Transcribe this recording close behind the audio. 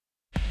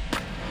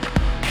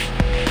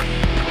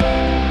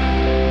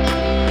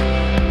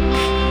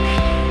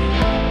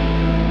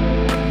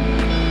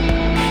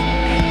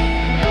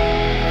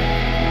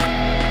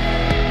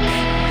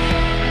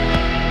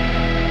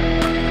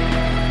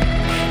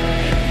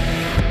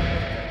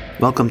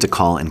Welcome to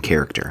Call and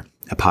Character,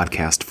 a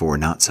podcast for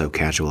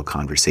not-so-casual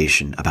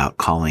conversation about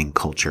calling,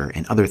 culture,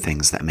 and other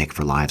things that make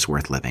for lives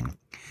worth living.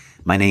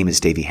 My name is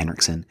Davey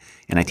Henriksen,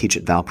 and I teach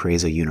at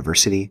Valparaiso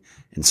University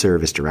and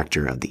serve as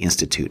director of the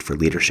Institute for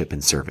Leadership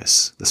and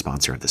Service, the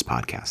sponsor of this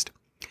podcast.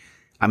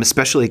 I'm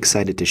especially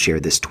excited to share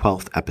this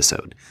 12th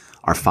episode,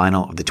 our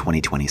final of the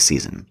 2020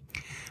 season.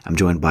 I'm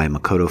joined by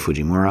Makoto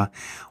Fujimura,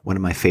 one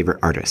of my favorite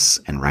artists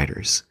and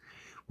writers.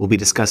 We'll be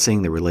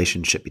discussing the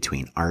relationship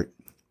between art,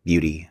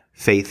 beauty,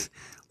 faith,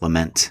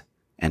 lament,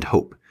 and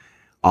hope,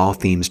 all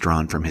themes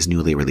drawn from his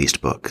newly released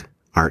book,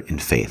 Art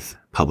and Faith,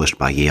 published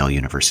by Yale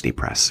University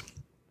Press.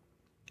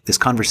 This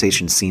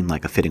conversation seemed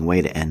like a fitting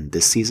way to end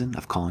this season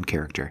of Call and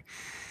Character.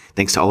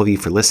 Thanks to all of you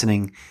for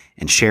listening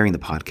and sharing the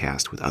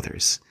podcast with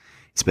others.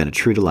 It's been a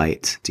true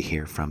delight to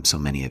hear from so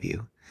many of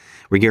you.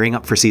 We're gearing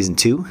up for season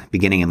 2,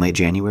 beginning in late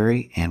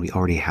January, and we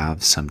already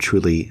have some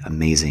truly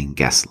amazing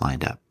guests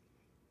lined up.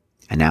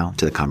 And now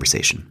to the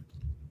conversation.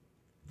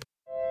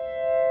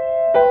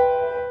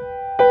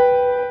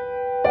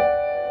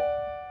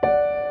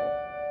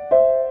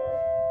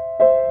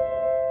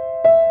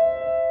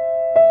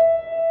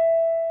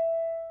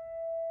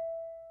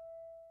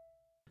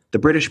 The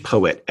British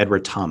poet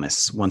Edward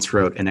Thomas once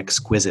wrote an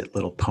exquisite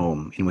little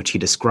poem in which he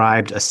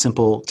described a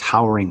simple,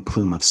 towering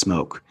plume of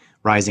smoke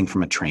rising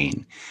from a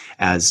train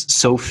as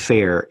so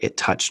fair it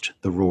touched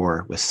the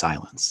roar with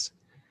silence.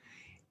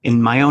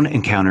 In my own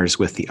encounters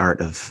with the art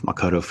of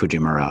Makoto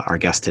Fujimura, our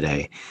guest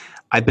today,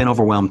 I've been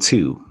overwhelmed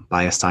too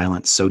by a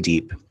silence so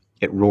deep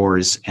it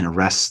roars and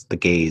arrests the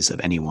gaze of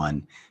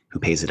anyone who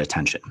pays it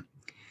attention.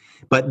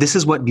 But this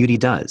is what beauty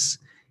does.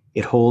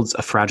 It holds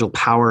a fragile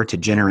power to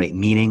generate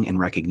meaning and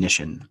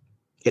recognition.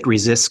 It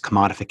resists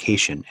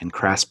commodification and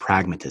crass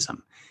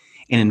pragmatism,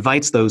 and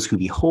invites those who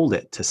behold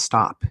it to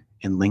stop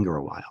and linger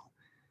a while.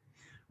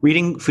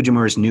 Reading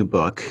Fujimura's new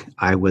book,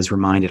 I was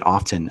reminded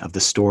often of the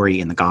story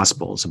in the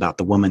Gospels about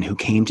the woman who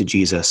came to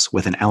Jesus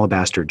with an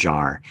alabaster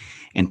jar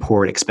and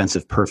poured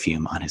expensive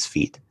perfume on his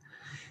feet,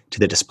 to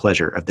the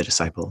displeasure of the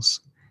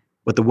disciples.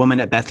 What the woman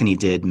at Bethany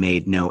did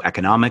made no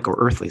economic or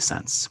earthly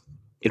sense.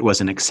 It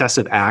was an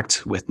excessive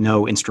act with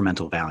no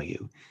instrumental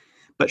value,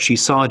 but she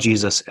saw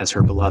Jesus as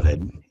her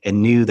beloved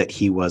and knew that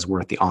he was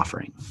worth the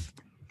offering.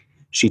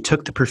 She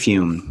took the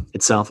perfume,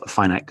 itself a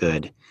finite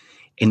good,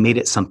 and made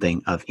it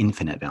something of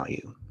infinite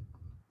value.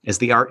 As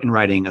the art and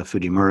writing of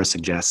Fujimura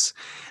suggests,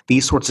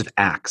 these sorts of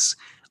acts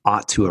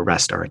ought to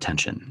arrest our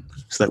attention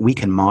so that we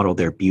can model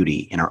their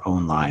beauty in our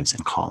own lives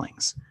and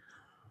callings.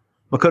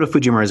 Makoto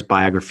Fujimura's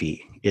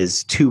biography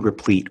is too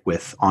replete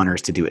with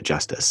honors to do it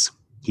justice.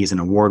 He's an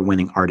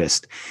award-winning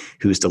artist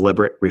whose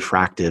deliberate,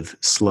 refractive,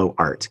 slow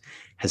art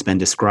has been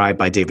described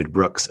by David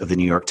Brooks of the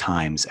New York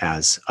Times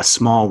as a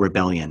small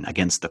rebellion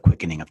against the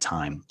quickening of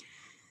time.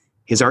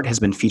 His art has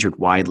been featured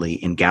widely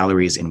in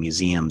galleries and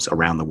museums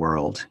around the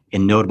world,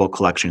 in notable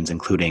collections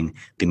including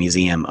the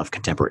Museum of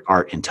Contemporary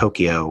Art in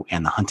Tokyo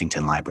and the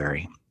Huntington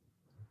Library.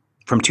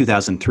 From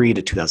 2003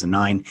 to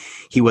 2009,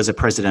 he was a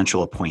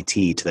presidential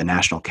appointee to the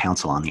National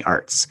Council on the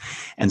Arts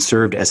and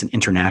served as an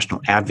international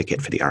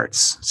advocate for the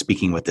arts,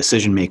 speaking with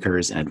decision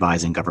makers and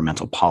advising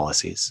governmental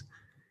policies.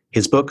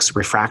 His books,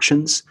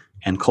 Refractions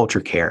and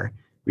Culture Care,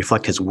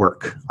 reflect his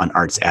work on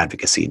arts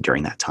advocacy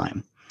during that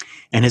time.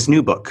 And his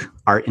new book,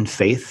 Art and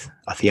Faith,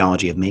 A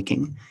Theology of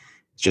Making,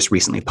 is just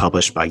recently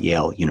published by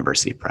Yale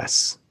University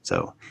Press.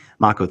 So,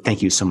 Mako,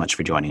 thank you so much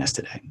for joining us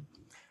today.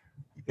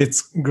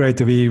 It's great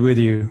to be with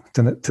you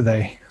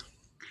today.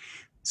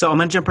 So I'm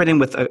going to jump right in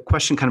with a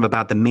question kind of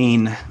about the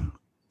main,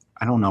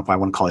 I don't know if I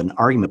want to call it an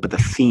argument, but the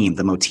theme,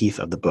 the motif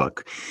of the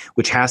book,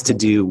 which has to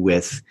do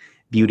with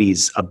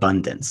beauty's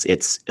abundance,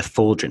 its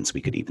effulgence,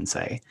 we could even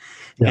say.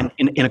 Yeah.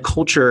 And in a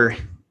culture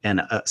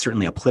and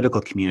certainly a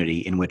political community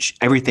in which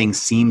everything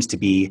seems to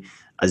be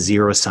a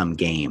zero-sum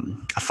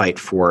game, a fight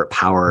for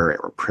power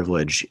or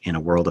privilege in a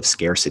world of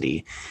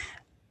scarcity,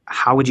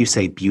 how would you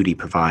say beauty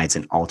provides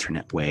an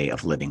alternate way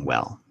of living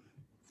well?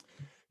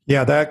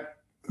 Yeah, that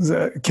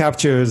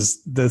captures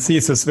the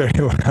thesis very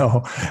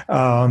well.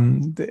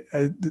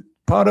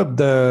 Part of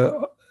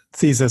the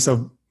thesis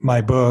of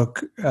my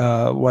book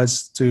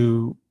was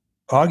to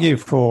argue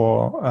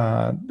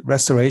for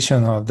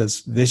restoration of this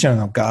vision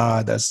of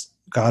God as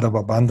God of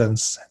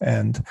abundance,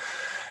 and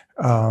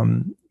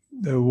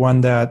the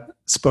one that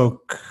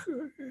spoke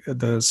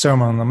the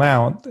Sermon on the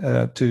Mount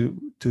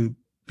to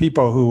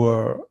people who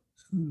were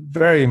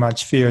very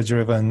much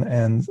fear-driven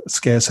and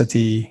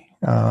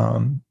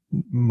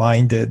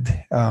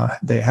scarcity-minded.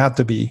 They had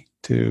to be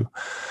to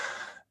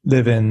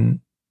live in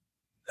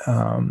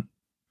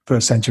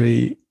first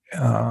century,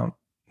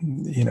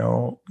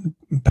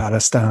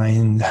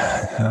 Palestine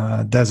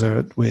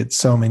desert with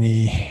so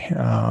many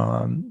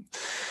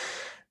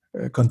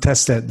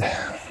contested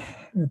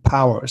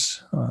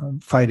powers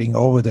fighting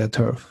over their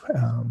turf,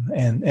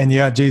 and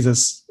yet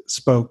Jesus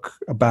spoke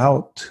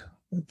about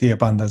the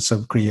abundance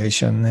of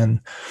creation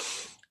and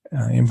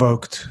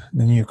invoked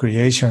the new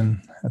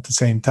creation at the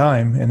same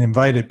time and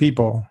invited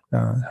people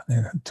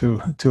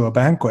to a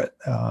banquet.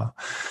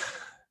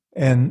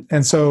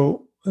 And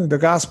so the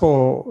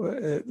gospel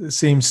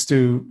seems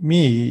to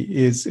me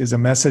is a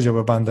message of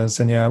abundance,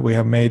 and yet we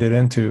have made it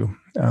into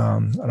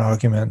an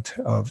argument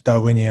of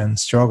Darwinian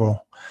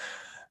struggle.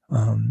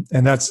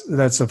 And that's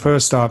the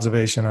first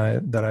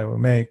observation that I will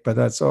make, but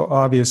that's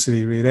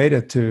obviously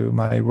related to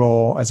my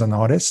role as an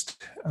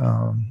artist.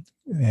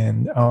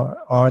 And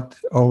art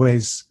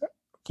always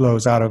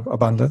flows out of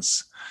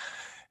abundance.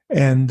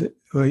 And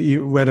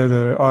whether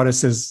the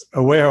artist is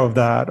aware of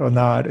that or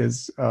not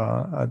is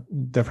a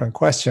different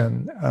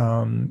question.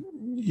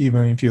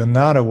 Even if you're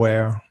not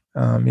aware,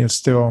 you're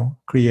still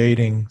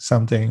creating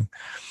something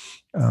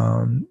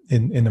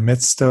in the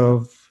midst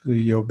of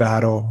your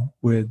battle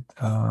with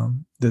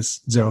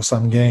this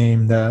zero-sum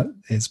game that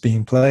is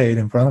being played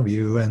in front of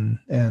you,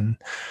 and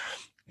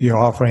you're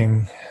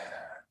offering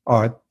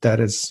art that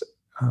is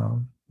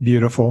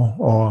beautiful,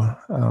 or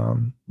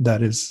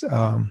that is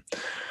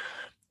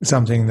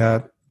something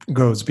that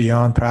goes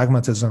beyond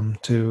pragmatism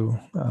to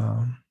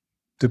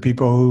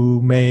people who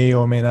may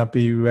or may not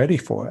be ready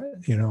for it,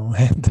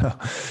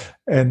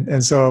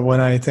 and so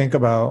when I think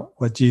about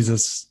what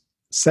Jesus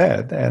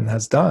said and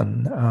has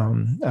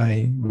done,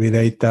 I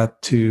relate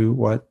that to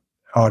what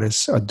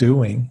artists are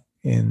doing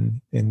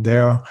in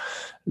their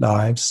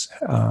lives,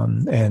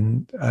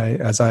 and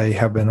as I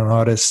have been an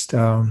artist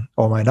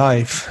all my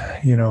life,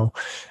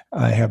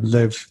 I have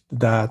lived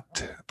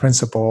that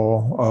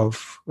principle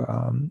of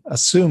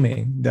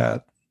assuming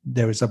that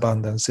there is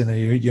abundance in a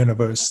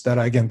universe that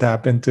I can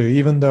tap into,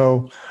 even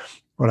though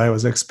what I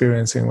was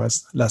experiencing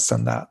was less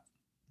than that.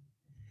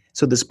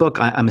 So this book,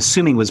 I'm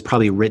assuming, was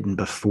probably written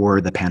before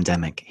the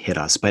pandemic hit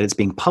us, but it's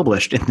being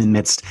published in the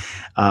midst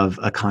of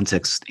a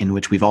context in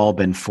which we've all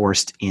been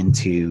forced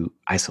into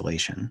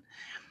isolation.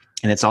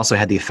 And it's also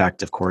had the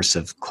effect, of course,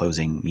 of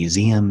closing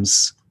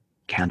museums,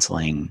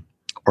 canceling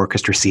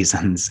orchestra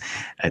seasons.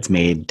 It's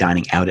made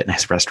dining out at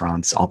nice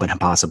restaurants all but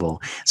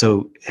impossible.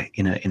 So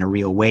in a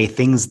real way,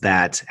 things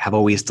that have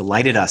always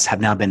delighted us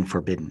have now been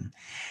forbidden.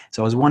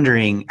 So I was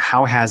wondering,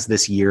 how has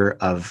this year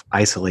of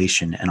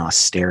isolation and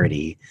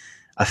austerity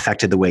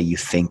affected the way you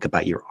think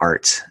about your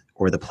art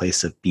or the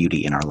place of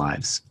beauty in our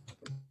lives?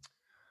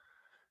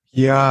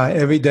 Yeah,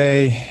 every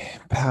day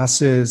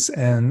passes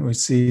and we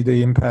see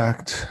the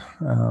impact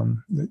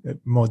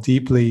more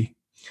deeply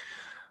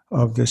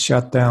of the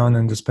shutdown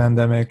and this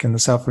pandemic and the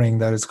suffering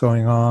that is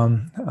going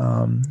on.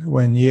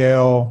 When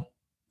Yale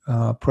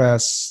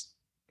Press,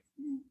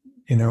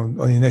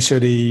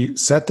 initially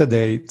set the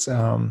date,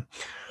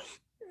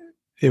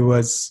 it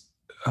was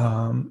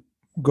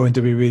going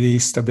to be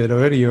released a bit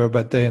earlier,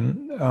 but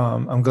then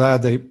I'm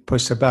glad they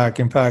pushed it back.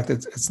 In fact,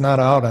 it's not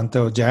out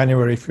until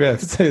January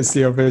 5th is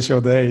the official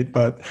date,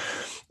 but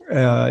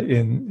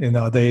in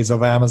our days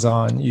of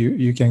Amazon,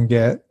 you can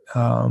get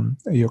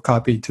your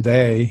copy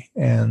today,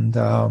 and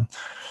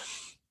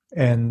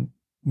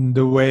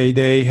the way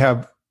they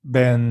have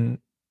been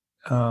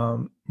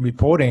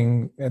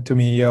reporting to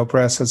me, Yale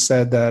Press has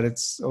said that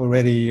it's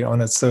already on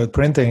its third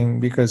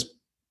printing because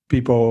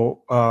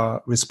people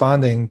are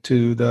responding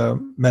to the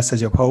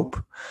message of hope.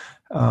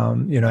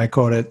 I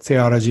call it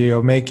theology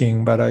of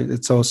making, but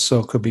it's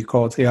also could be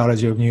called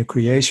theology of new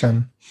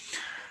creation,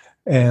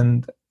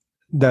 and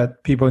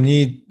that people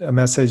need a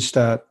message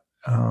that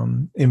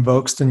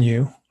invokes the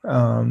new.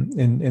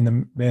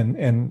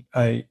 And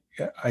I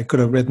could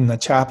have written a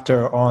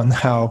chapter on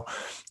how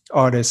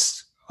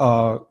artists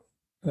are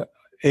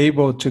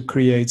able to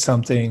create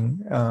something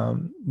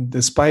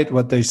despite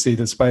what they see,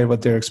 despite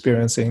what they're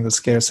experiencing, the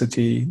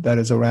scarcity that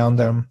is around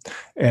them.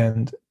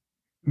 And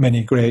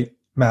many great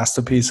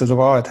masterpieces of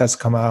art has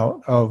come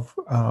out of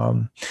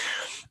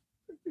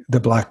the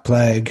Black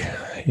Plague,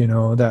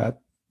 that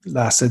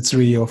lasted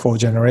 3 or 4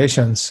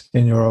 generations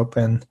in Europe.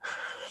 And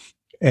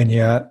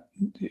yet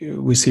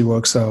we see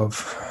works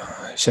of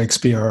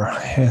Shakespeare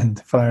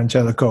and Fra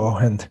Angelico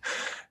and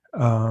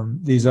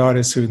these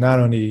artists who not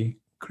only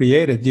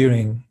created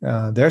during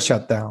their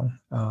shutdown,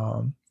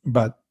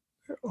 but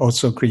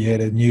also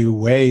created new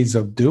ways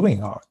of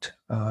doing art,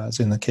 as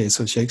in the case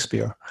of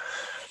Shakespeare.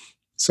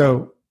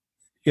 So,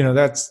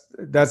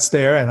 that's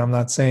there, and I'm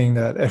not saying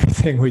that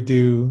everything we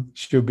do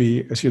should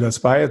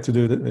aspire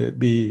to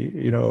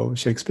be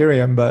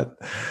Shakespearean, but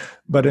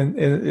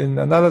in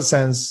another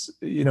sense,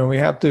 we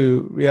have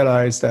to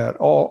realize that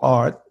all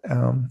art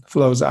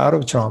flows out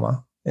of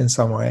trauma in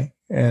some way,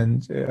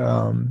 and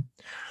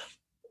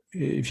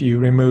if you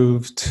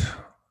removed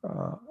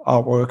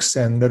artworks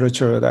and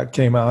literature that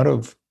came out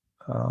of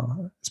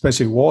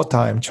especially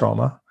wartime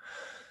trauma,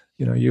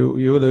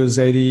 you lose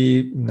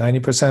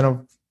 80-90%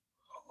 of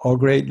all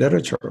great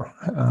literature.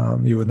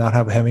 You would not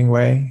have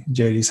Hemingway,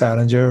 J.D.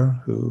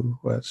 Salinger, who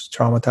was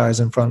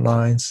traumatized in front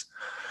lines.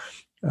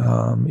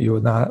 You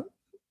would not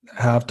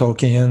have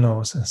Tolkien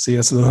or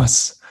C.S.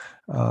 Lewis.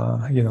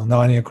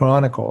 Narnia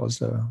Chronicles,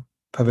 the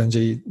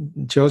Pevensey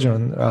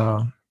children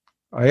are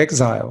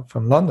exiled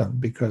from London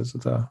because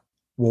of the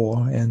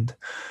war, and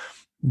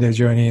their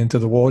journey into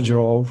the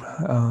wardrobe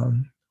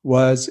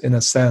was, in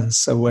a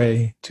sense, a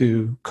way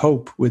to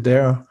cope with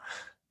their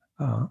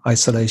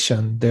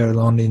isolation, their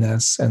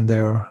loneliness, and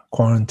their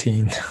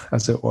quarantine,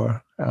 as it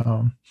were.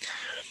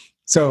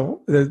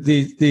 So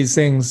these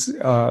things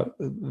are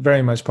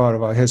very much part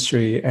of our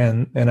history,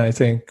 and I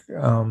think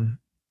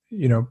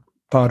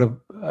part of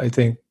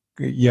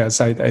yes,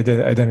 I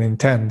didn't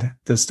intend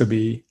this to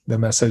be the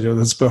message of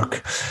this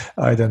book.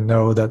 I didn't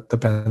know that the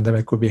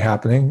pandemic would be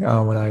happening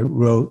when I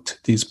wrote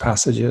these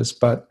passages,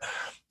 but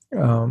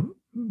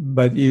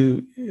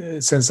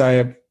since I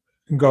have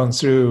gone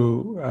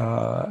through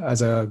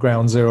as a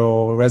ground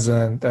zero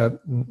resident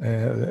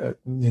in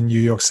New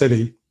York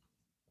City.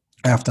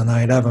 After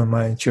 9/11,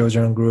 my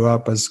children grew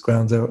up as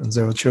ground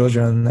zero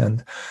children,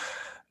 and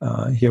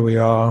here we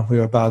are.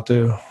 We're about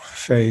to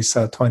face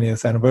our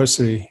 20th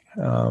anniversary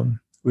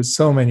with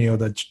so many of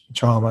the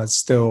traumas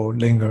still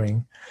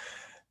lingering.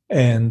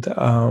 And,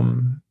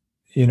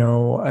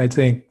 I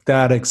think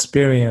that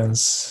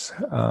experience,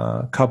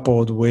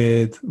 coupled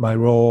with my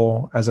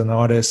role as an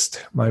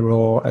artist, my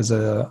role as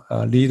a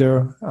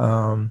leader,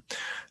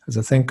 as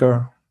a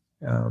thinker,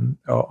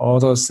 all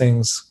those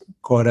things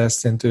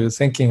coalesced into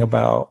thinking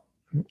about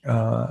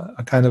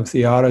a kind of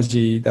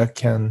theology that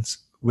can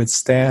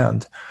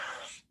withstand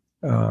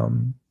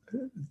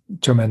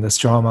tremendous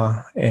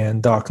trauma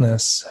and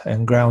darkness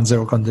and ground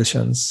zero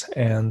conditions.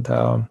 And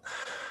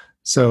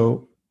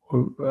so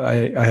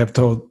I have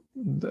told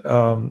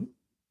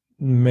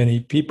many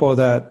people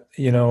that,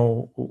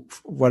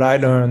 what I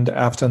learned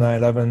after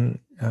 9/11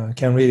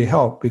 can really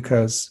help,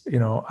 because,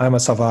 I'm a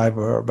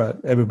survivor,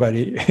 but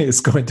everybody is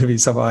going to be a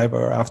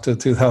survivor after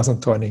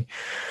 2020.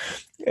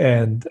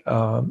 And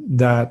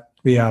that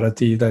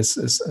reality, that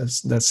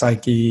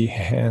psyche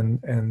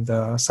and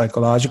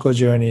psychological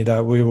journey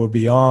that we will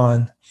be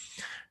on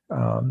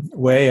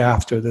way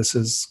after this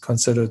is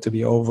considered to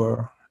be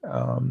over,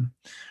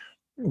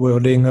 will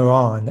linger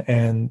on,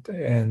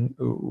 and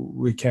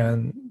we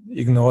can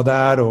ignore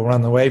that or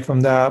run away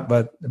from that.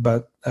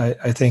 But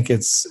I think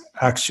it's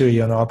actually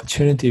an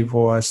opportunity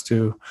for us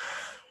to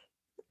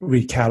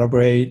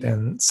recalibrate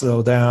and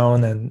slow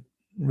down and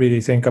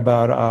really think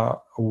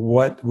about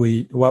what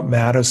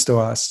matters to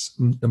us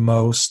the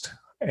most,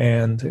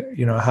 and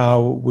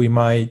how we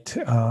might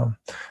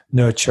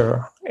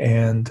nurture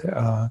and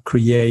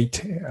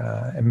create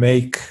and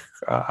make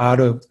out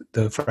of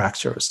the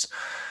fractures.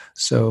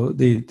 So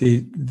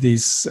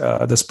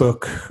this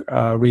book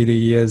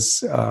really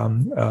is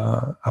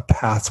a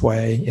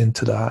pathway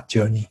into that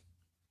journey.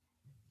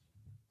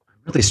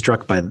 I'm really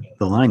struck by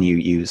the line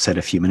you said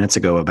a few minutes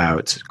ago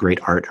about great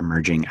art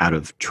emerging out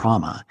of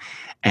trauma.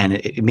 And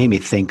it made me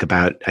think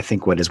about, I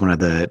think, what is one of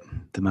the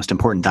most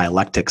important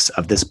dialectics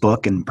of this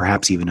book, and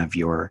perhaps even of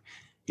your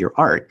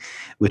art,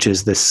 which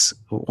is this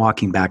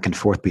walking back and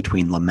forth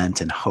between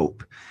lament and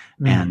hope.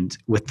 Mm. And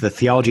with the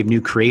theology of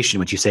new creation,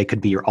 which you say could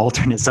be your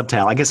alternate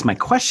subtitle, I guess my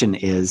question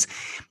is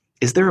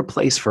there a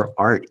place for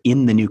art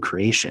in the new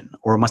creation,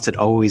 or must it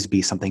always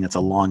be something that's a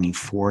longing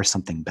for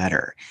something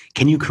better?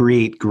 Can you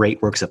create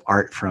great works of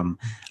art from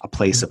a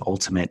place of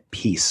ultimate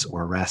peace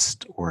or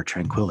rest or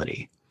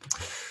tranquility?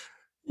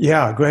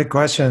 Yeah, great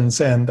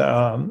questions. And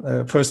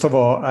first of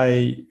all,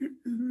 I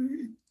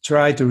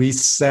try to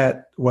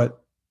reset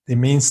what it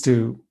means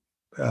to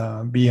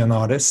be an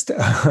artist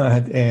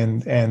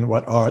and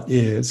what art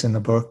is in the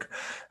book.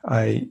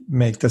 I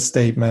make the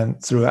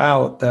statement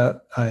throughout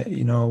that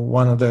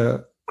one of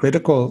the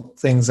critical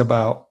things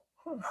about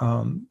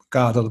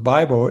God of the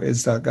Bible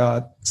is that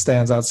God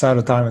stands outside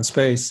of time and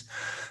space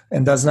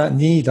and does not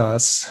need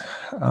us.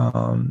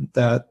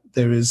 That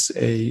there is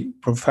a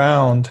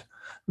profound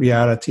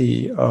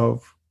reality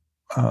of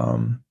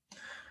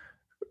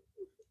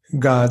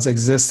God's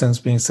existence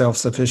being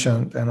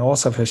self-sufficient and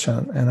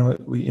all-sufficient,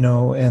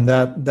 and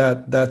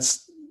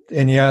that's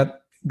and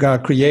yet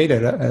God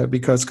created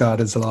because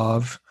God is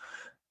love,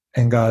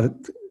 and God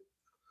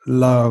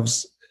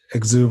loves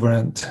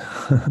exuberant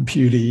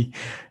beauty,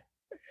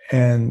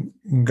 and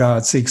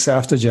God seeks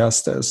after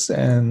justice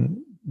and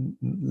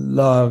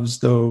loves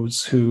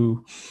those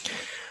who,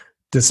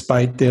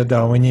 despite their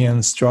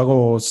Darwinian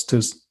struggles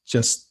to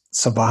just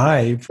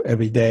survive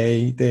every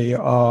day, they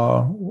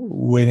are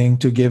willing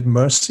to give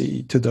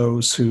mercy to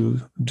those who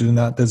do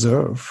not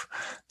deserve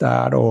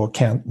that or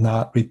can't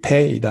not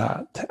repay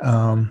that.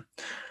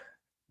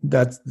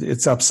 That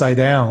it's upside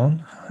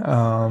down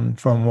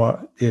from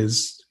what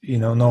is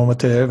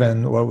normative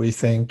and what we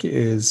think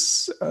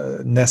is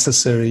a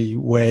necessary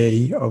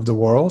way of the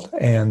world.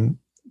 And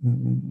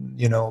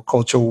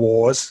cultural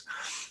wars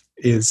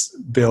is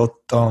built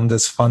on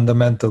this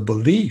fundamental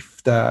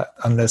belief that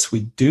unless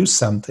we do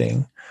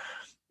something,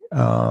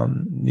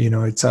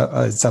 it's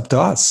up to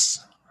us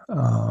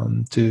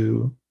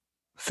to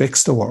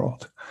fix the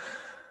world.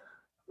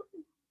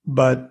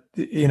 But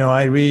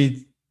I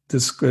read the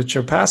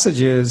scripture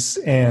passages,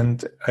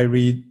 and I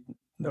read,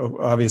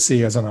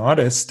 obviously, as an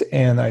artist,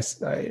 and I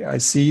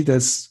see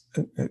this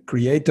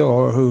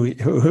creator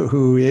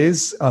who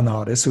is an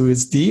artist, who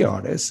is the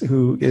artist,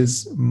 who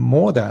is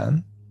more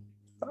than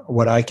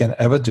what I can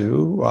ever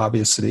do,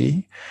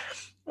 obviously.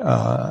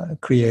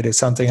 Created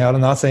something out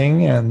of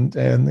nothing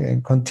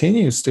and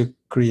continues to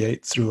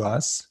create through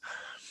us.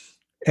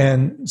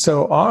 And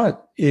so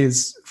art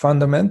is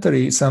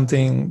fundamentally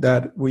something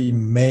that we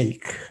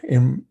make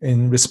in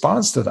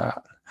response to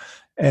that.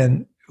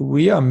 And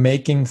we are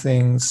making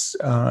things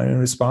in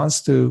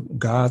response to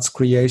God's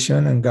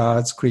creation and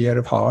God's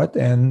creative heart.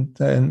 And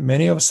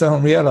many of us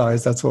don't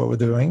realize that's what we're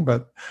doing.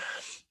 But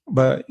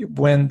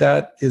when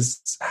that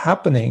is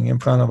happening in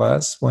front of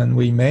us, when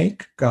we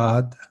make,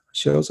 God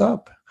shows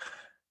up.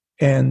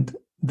 And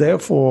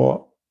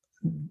therefore,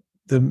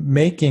 the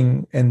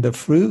making and the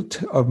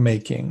fruit of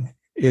making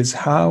is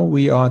how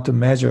we are to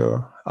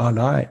measure our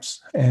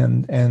lives,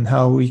 and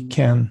how we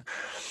can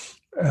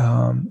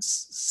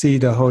see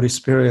the Holy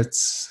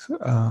Spirit's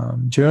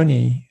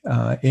journey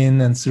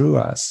in and through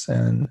us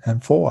and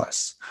for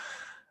us.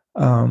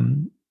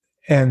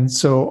 And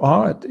so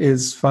art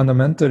is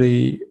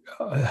fundamentally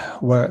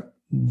what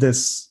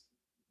this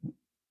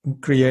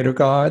creator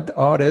God,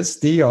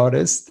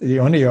 the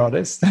only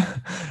artist,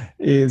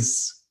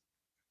 is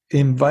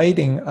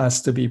inviting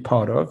us to be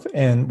part of.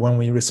 And when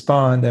we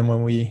respond, and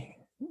when we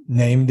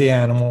name the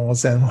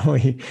animals, and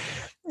when we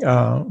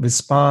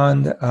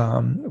respond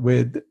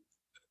with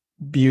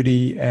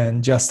beauty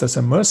and justice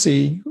and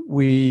mercy,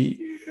 we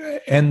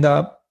end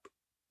up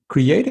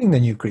creating the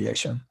new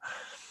creation.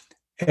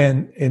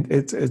 And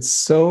it's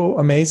so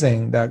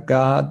amazing that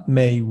God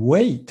may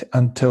wait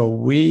until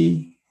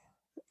we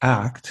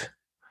act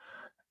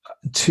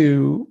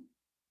to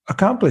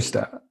accomplish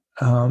that.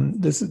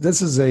 This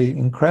is an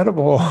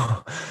incredible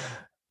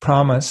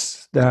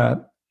promise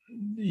that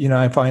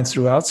I find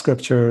throughout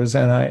scriptures,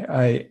 and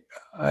I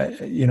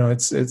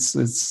it's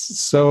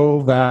so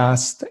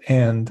vast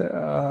and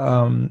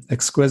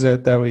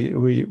exquisite that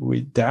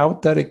we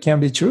doubt that it can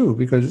be true,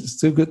 because it's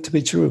too good to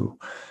be true.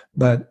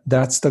 But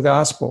that's the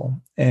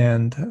gospel,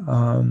 and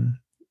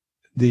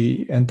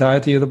the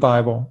entirety of the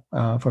Bible,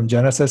 from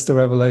Genesis to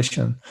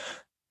Revelation,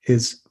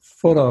 is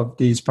full of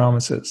these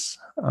promises,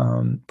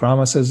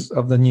 promises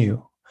of the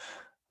new.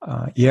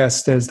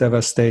 Yes, there's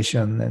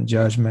devastation and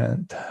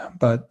judgment,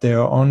 but they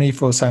are only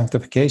for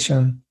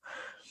sanctification.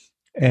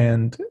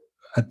 And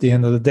at the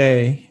end of the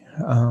day,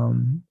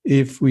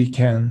 if we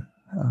can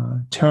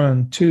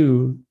turn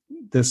to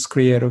this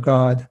Creator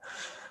God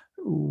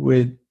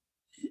with,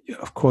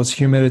 of course,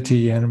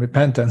 humility and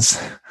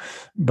repentance,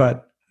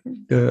 but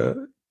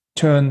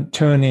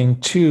turning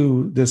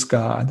to this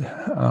God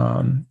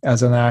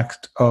as an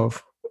act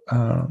of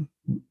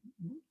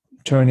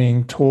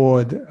turning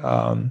toward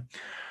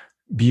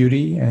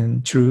beauty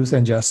and truth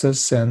and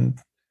justice and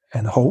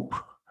hope,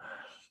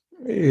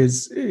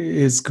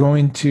 is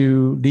going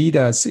to lead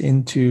us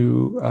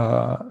into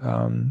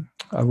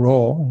a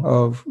role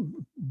of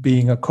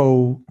being a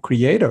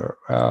co-creator,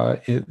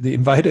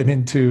 invited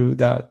into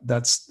that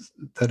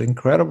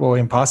incredible,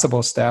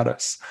 impossible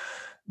status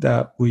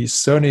that we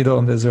certainly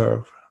don't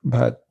deserve.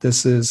 But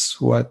this is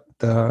what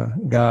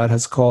God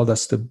has called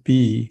us to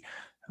be.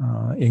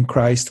 In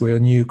Christ, we're a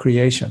new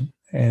creation,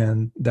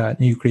 and that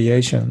new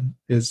creation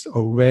is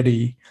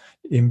already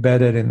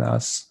embedded in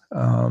us.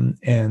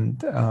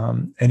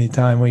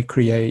 Anytime we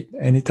create,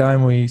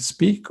 anytime we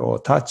speak or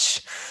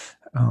touch,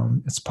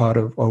 it's part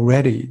of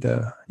already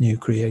the new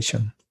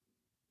creation.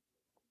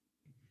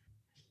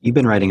 You've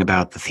been writing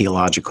about the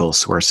theological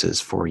sources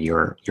for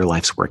your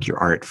life's work, your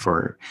art,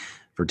 for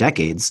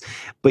decades,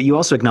 but you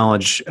also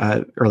acknowledge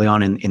early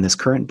on in this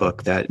current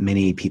book that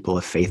many people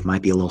of faith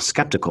might be a little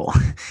skeptical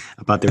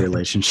about the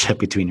relationship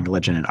between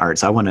religion and art.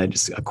 So I want to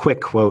just a quick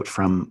quote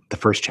from the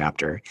first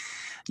chapter.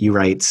 You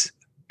write,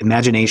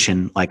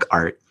 "Imagination, like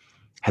art,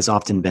 has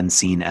often been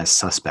seen as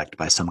suspect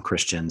by some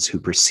Christians who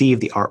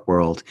perceive the art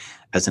world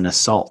as an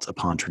assault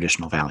upon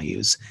traditional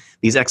values.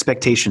 These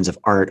expectations of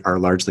art are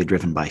largely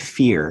driven by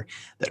fear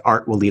that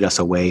art will lead us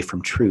away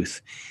from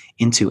truth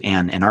into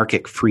an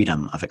anarchic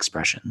freedom of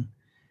expression."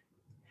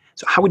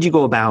 So how would you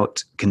go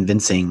about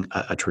convincing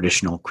a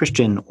traditional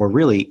Christian, or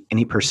really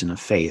any person of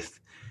faith,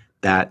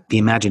 that the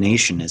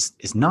imagination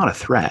is not a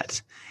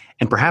threat,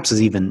 and perhaps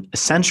is even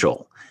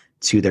essential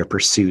to their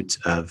pursuit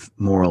of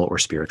moral or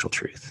spiritual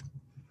truth?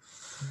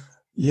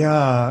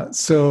 Yeah,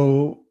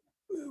 so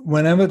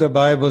whenever the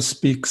Bible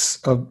speaks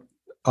of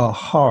our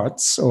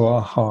hearts or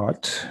our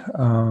heart,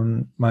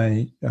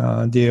 my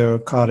dear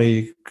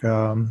colleague,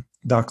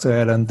 Dr.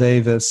 Ellen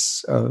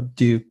Davis of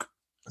Duke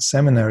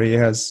Seminary,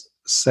 has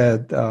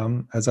said,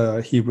 as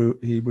a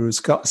Hebrew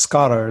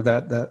scholar,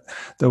 that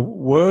the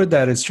word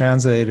that is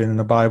translated in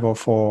the Bible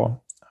for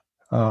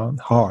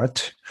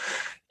heart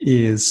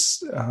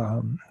is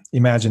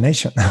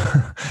imagination.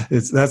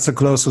 That's the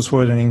closest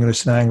word in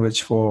English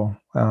language for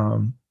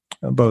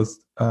both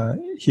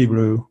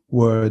Hebrew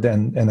word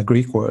and a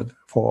Greek word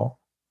for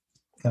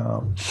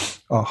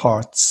our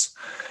hearts.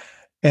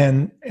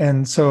 And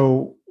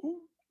so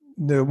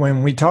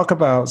when we talk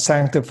about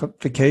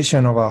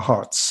sanctification of our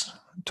hearts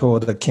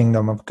toward the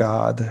kingdom of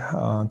God,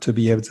 to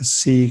be able to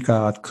see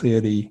God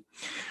clearly,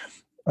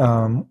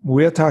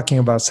 we're talking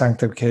about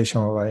sanctification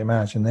of our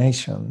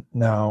imagination.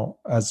 Now,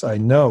 as I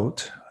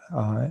note,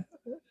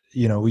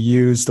 we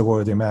use the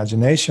word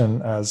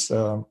imagination as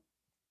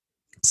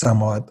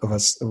somewhat of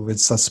us with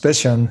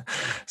suspicion,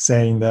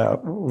 saying that,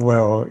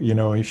 well,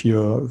 if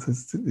you're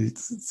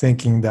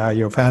thinking that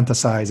you're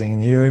fantasizing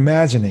and you're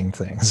imagining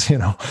things,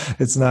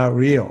 it's not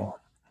real.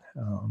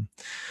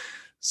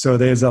 So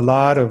there's a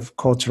lot of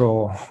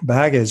cultural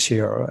baggage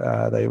here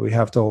that we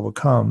have to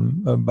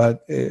overcome.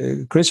 But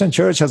Christian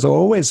church has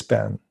always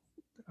been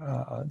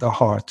the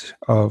heart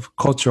of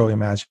cultural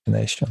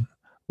imagination.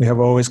 We have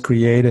always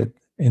created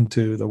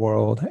into the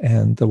world,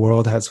 and the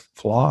world has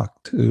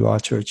flocked to our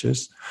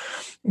churches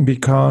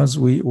because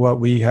what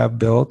we have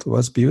built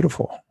was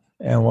beautiful,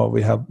 and what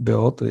we have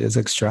built is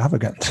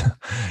extravagant.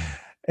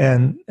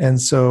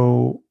 and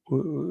so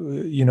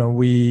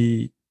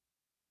we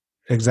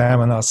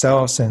examine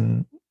ourselves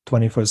in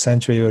 21st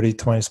century, early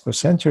 21st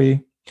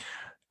century,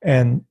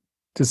 and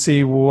to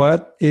see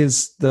what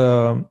is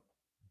the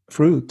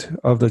fruit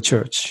of the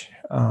church,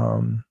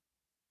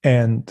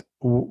 and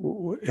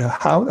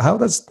how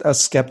does a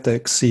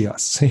skeptic see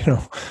us,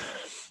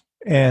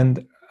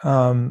 And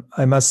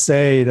I must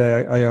say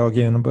that I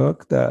argue in the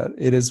book that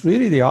it is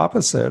really the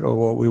opposite of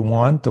what we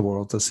want the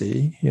world to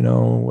see.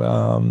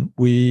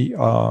 We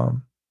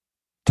are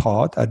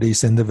taught, at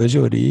least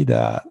individually,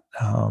 that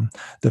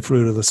the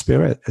fruit of the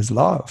Spirit is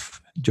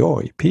love,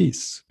 joy,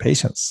 peace,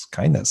 patience,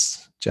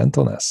 kindness,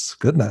 gentleness,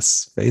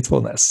 goodness,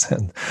 faithfulness,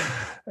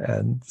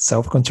 and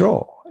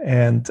self-control.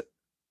 And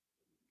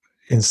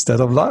instead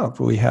of love,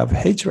 we have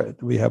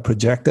hatred. We have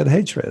projected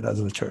hatred as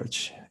a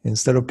church.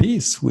 Instead of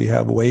peace, we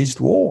have waged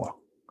war.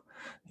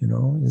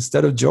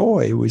 Instead of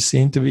joy, we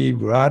seem to be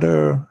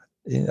rather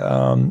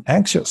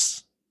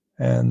anxious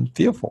and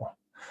fearful,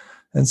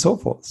 and so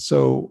forth.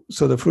 So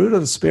the fruit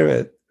of the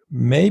Spirit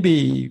may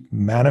be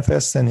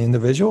manifest in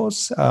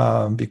individuals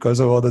because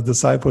of all the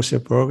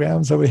discipleship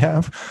programs that we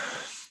have,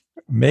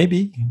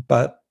 maybe,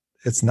 but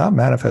it's not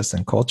manifest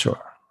in culture.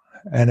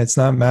 And it's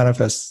not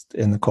manifest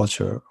in the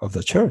culture of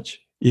the church,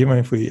 even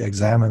if we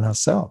examine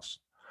ourselves.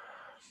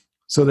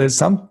 So there's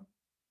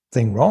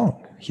something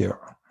wrong here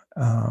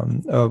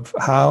of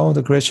how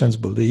the Christians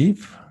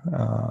believe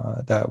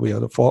that we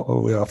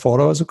are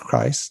followers of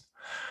Christ,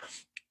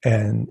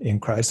 and in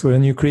Christ we're a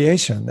new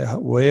creation.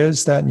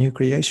 Where's that new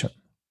creation?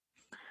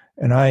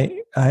 And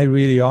I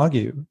really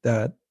argue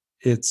that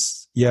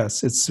it's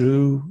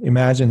through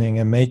imagining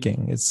and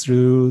making. It's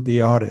through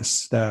the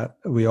artists that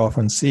we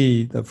often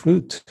see the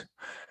fruit.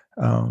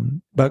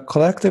 But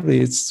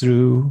collectively, it's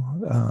through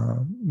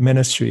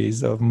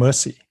ministries of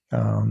mercy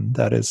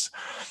that is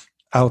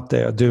out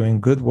there doing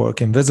good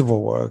work,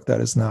 invisible work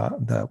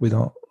that we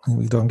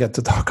don't get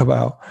to talk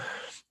about,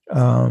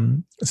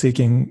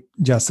 seeking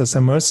justice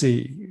and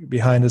mercy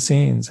behind the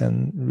scenes,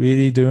 and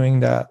really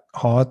doing that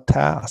hard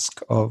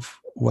task of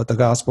what the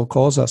gospel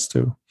calls us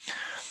to.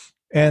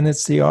 And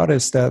it's the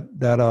artists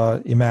that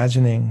are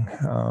imagining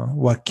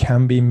what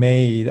can be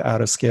made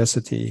out of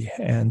scarcity,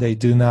 and they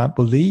do not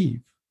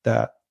believe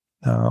that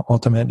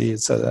ultimately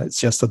it's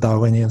just a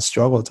Darwinian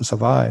struggle to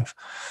survive.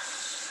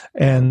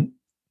 And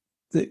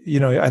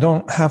I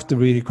don't have to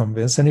really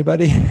convince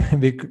anybody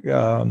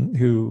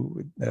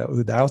who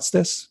doubts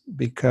this,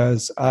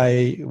 because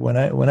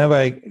whenever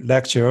I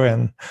lecture,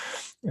 and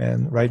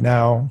right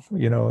now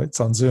it's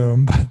on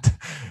Zoom,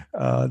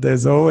 but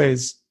there's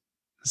always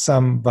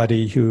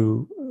somebody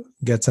who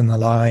gets in the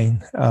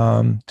line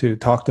to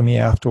talk to me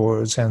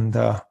afterwards, and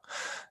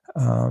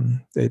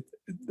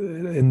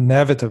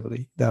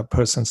inevitably that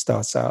person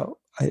starts out,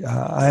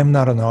 I'm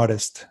not an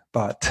artist,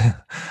 but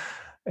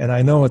and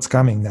I know what's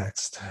coming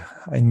next.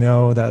 I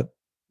know that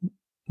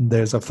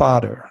there's a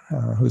father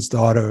whose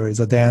daughter is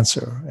a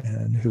dancer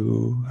and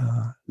who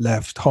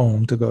left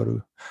home to go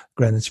to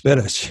Greenwich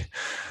Village,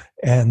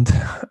 and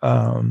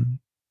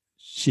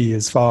she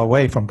is far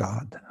away from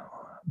God,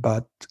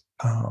 but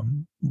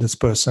this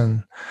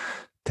person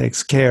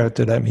takes care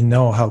to let me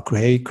know how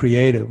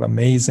creative,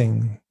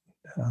 amazing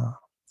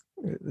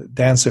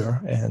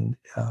dancer and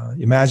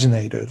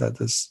imaginator that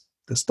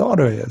this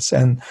daughter is.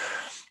 And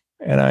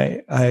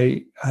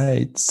I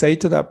say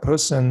to that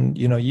person,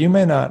 you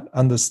may not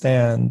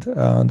understand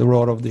the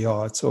role of the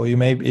arts, or you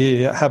may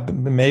have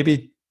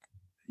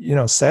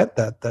said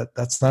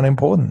that's not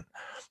important,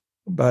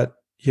 but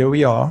here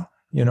we are,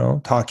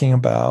 talking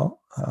about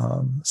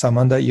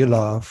someone that you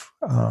love,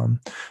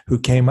 who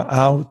came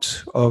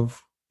out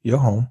of your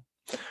home,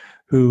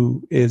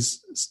 who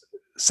is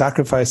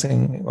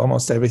sacrificing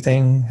almost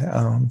everything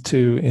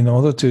in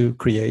order to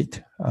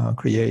create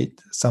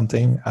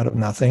something out of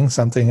nothing,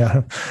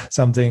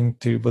 something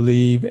to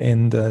believe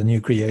in the new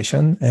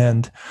creation,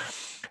 and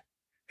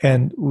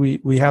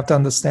we have to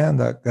understand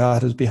that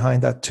God is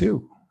behind that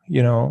too.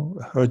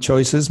 Her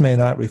choices may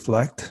not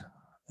reflect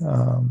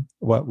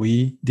what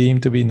we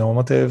deem to be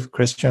normative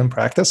Christian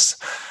practice,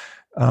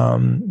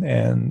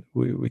 and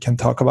we can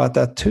talk about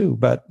that too.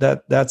 But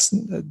that's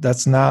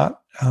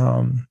not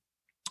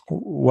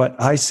what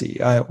I see.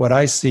 What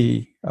I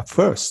see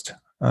first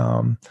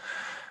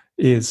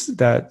is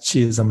that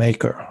she is a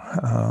maker,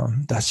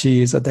 that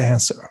she is a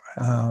dancer,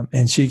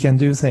 and she can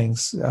do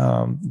things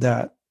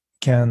that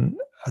can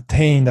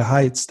attain the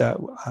heights that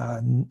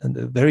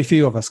very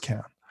few of us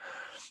can.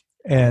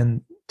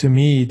 And to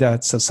me,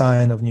 that's a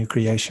sign of new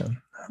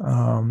creation.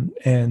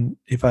 And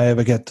if I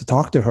ever get to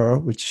talk to her,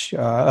 which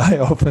I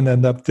often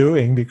end up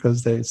doing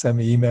because they send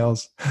me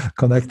emails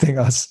connecting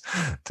us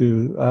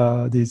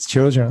to these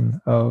children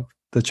of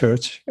the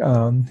church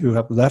who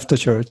have left the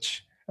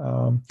church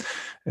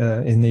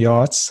in the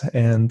arts,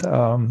 and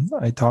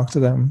I talk to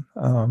them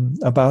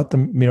about the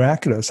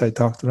miraculous. I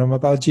talk to them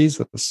about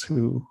Jesus,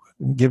 who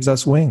gives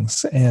us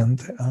wings,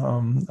 and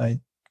I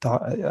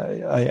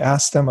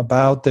ask them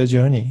about their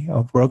journey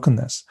of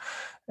brokenness,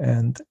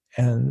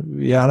 and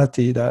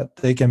reality, that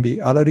they can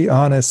be utterly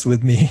honest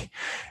with me,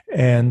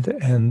 and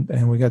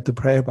we get to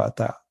pray about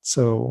that.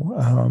 So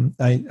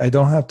I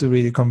don't have to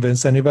really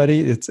convince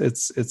anybody.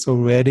 It's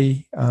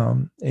already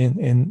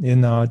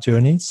in our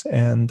journeys,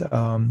 and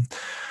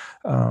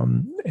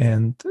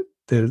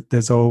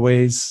there's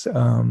always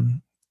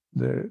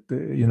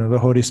the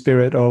Holy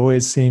Spirit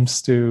always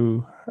seems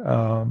to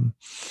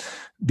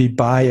be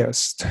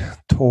biased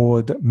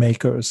toward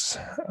makers,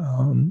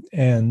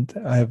 and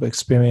I've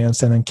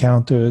experienced and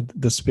encountered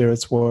the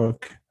Spirit's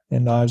work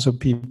in lives of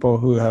people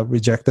who have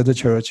rejected the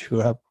church, who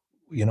have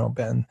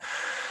been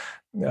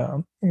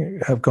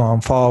have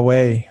gone far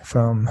away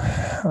from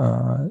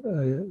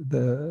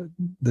the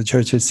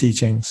church's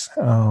teachings,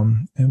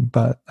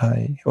 but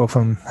I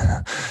often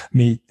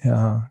meet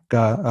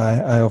God.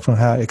 I often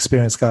have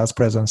experienced God's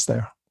presence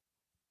there.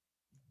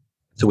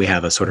 So we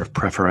have a sort of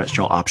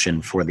preferential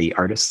option for the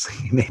artists,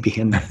 maybe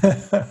in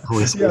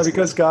Holy Spirit. Yeah,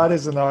 because God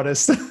is an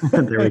artist.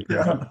 There we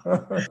go.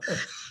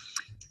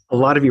 A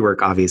lot of your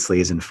work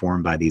obviously is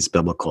informed by these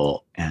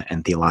biblical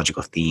and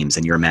theological themes,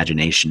 and your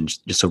imagination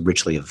just so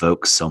richly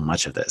evokes so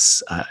much of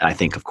this. I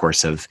think, of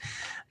course, of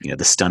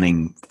the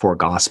stunning Four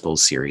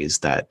Gospels series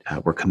that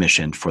were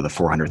commissioned for the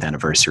 400th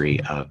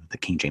anniversary of the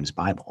King James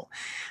Bible,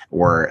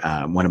 or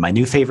one of my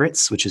new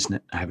favorites, which is,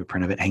 I have a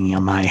print of it hanging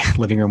on my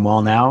living room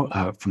wall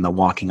now, from the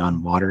Walking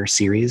on Water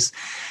series,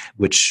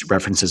 which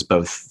references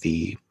both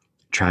the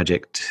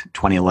tragic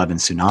 2011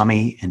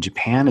 tsunami in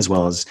Japan as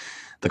well as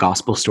the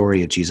gospel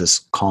story of Jesus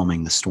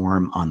calming the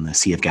storm on the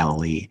Sea of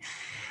Galilee.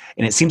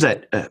 And it seems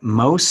that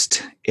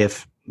most,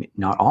 if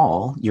not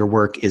all, your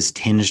work is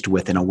tinged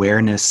with an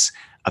awareness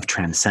of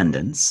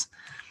transcendence.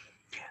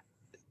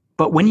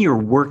 But when you're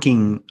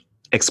working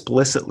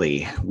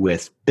explicitly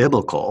with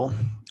biblical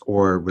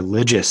or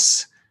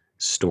religious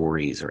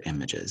stories or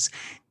images,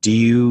 do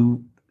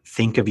you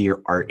think of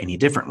your art any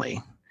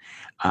differently?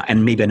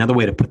 And maybe another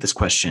way to put this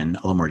question a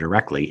little more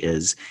directly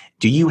is,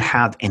 do you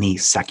have any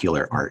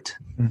secular art?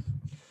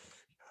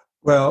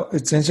 Well,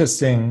 it's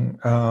interesting.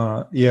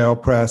 Yale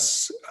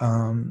Press,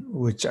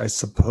 which I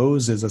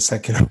suppose is a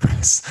secular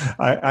press,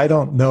 I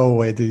don't know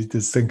where the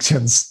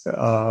distinctions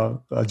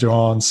are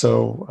drawn,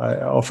 so I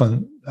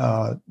often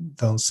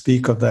don't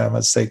speak of them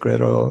as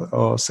sacred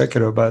or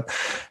secular, but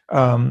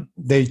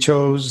they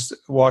chose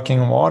Walking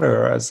on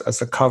Water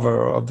as a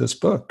cover of this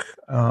book.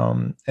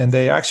 And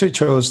they actually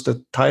chose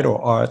the title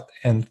Art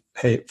and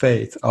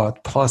Faith.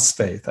 Art plus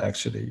faith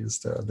actually is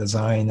the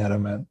design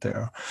element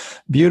there.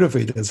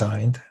 Beautifully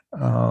designed.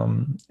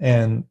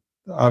 And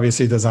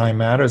obviously design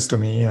matters to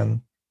me.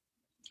 And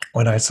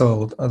when I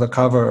saw the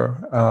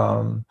cover,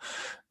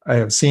 I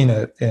have seen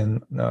it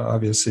in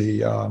obviously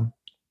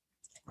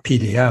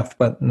PDF,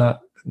 but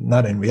not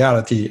in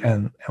reality.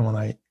 And when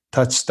I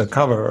touched the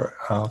cover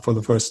for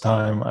the first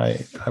time,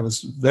 I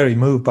was very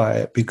moved by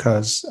it,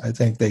 because I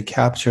think they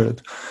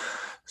captured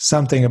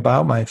something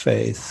about my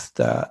faith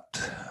that,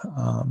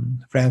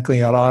 frankly,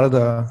 a lot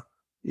of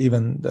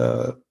even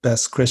the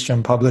best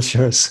Christian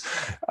publishers,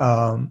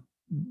 and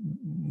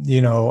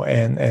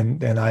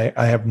I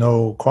have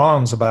no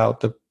qualms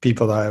about the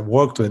people that I've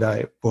worked with.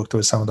 I worked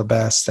with some of the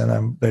best, and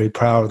I'm very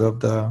proud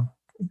of the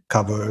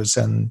covers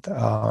and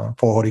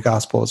Four Holy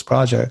Gospels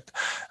project.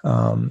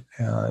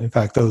 In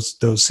fact,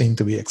 those seem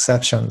to be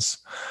exceptions.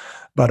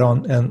 But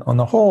on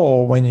the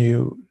whole, when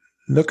you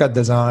look at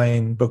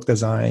design, book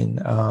design,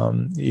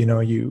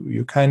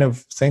 you kind of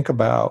think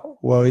about,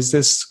 well, is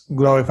this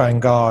glorifying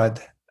God,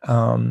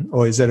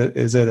 or is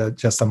it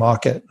just a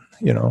market,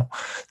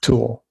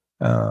 tool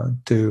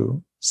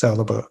to sell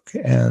the book?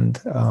 And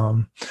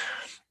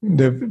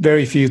there are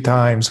very few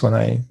times when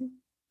I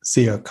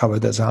see a cover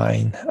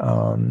design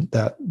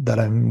that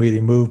I'm really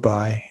moved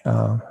by.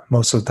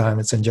 Most of the time,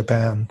 it's in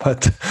Japan,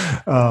 but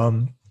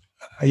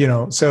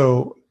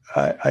so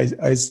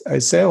I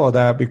say all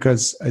that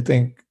because I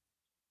think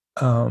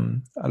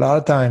a lot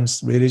of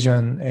times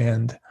religion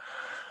and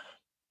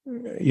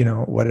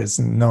what is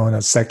known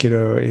as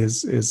secular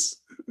is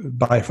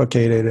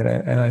bifurcated,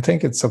 and I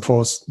think it's a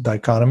false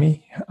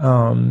dichotomy.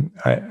 Holy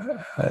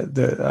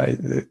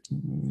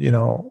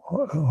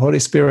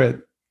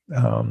Spirit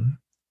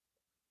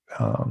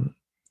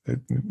it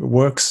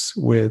works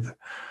with.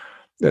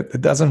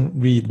 It doesn't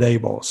read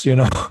labels,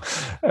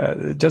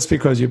 just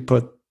because you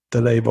put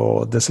the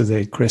label, this is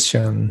a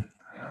Christian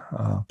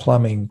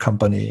plumbing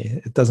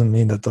company, it doesn't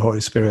mean that the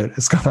Holy Spirit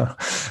is going to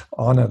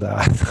honor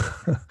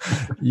that.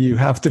 You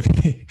have to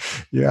be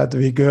you have to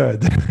be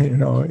good,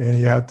 and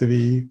you have to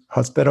be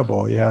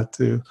hospitable. You have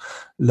to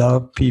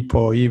love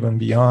people even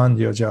beyond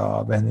your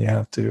job, and you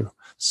have to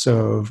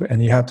serve,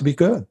 and you have to be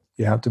good.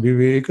 You have to be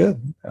really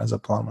good as a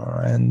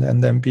plumber,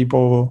 and then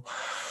people will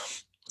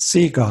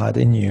see God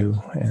in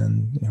you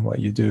and in what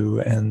you do,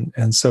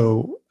 and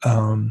so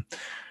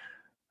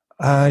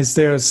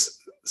there's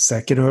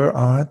secular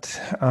art.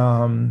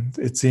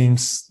 It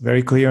seems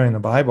very clear in the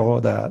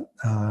Bible that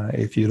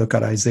if you look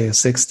at Isaiah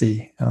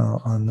 60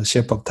 on the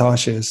ship of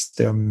Tarshish,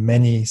 there are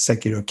many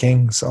secular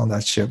kings on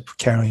that ship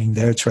carrying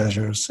their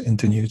treasures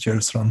into New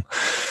Jerusalem.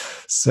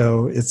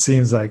 So it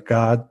seems like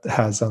God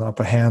has an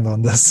upper hand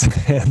on this,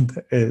 and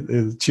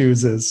it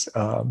chooses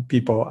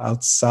people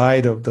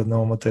outside of the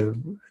normative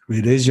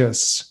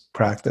religious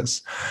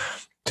practice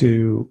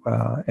to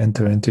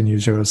enter into New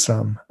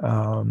Jerusalem.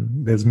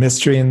 There's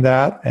mystery in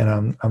that,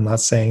 and I'm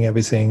not saying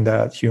everything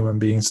that human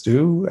beings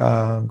do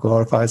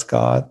glorifies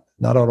God.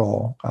 Not at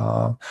all.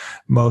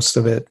 Most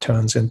of it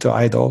turns into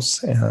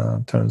idols,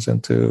 turns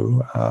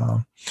into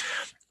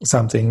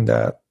something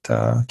that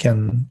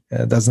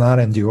does not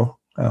endure.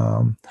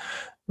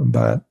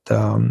 But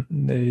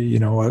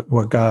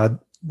what God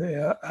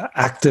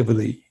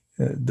actively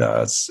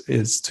does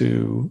is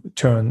to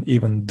turn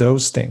even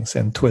those things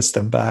and twist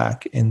them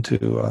back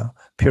into a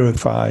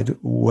purified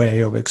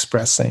way of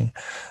expressing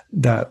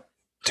that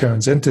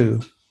turns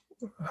into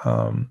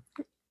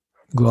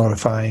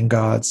glorifying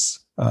God's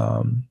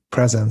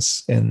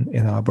presence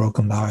in our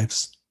broken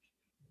lives.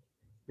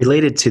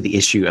 Related to the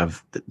issue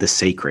of the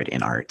sacred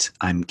in art,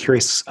 I'm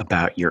curious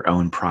about your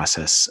own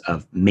process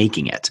of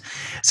making it.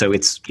 So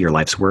it's your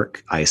life's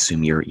work. I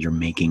assume you're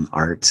making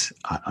art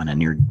on a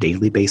near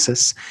daily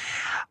basis.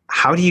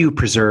 How do you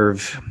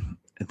preserve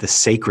the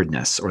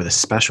sacredness or the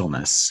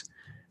specialness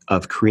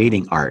of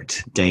creating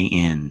art day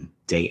in,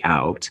 day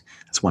out?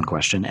 That's one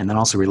question. And then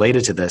also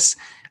related to this,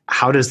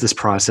 how does this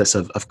process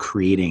of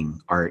creating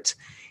art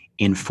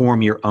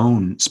inform your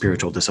own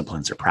spiritual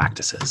disciplines or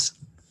practices?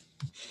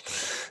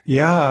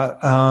 Yeah,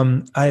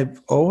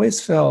 I've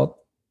always felt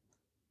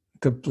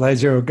the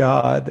pleasure of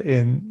God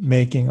in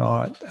making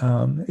art.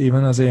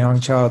 Even as a young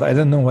child, I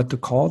didn't know what to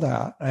call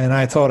that. And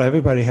I thought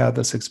everybody had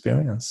this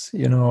experience.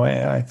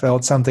 I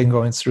felt something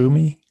going through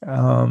me.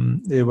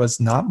 It was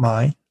not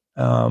mine,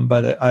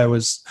 but I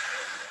was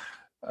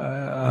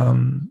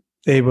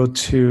able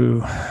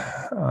to,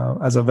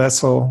 as a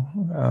vessel,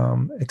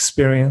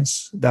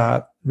 experience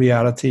that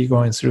reality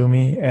going through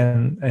me.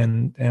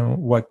 And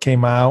what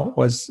came out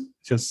was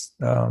just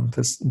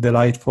this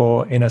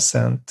delightful,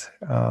 innocent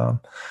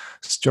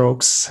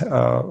strokes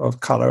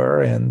of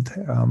color and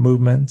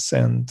movements,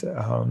 and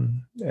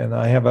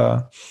I have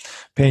a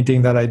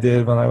painting that I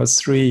did when I was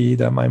 3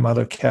 that my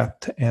mother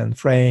kept and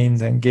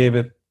framed and gave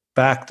it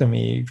back to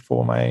me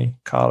for my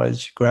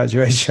college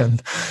graduation.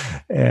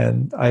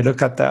 And I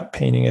look at that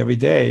painting every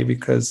day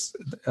because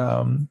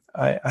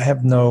I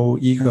have no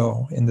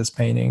ego in this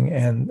painting,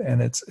 and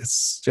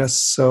it's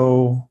just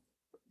so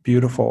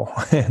beautiful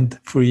and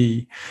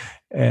free.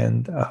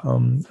 And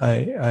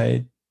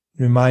I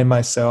remind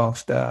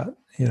myself that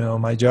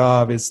my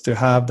job is to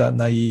have that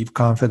naive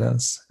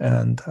confidence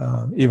and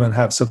even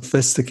have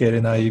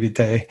sophisticated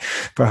naivete,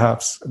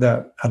 perhaps,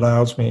 that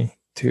allows me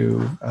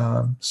to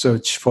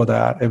search for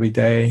that every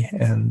day.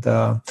 And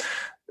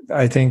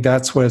I think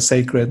that's where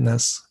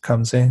sacredness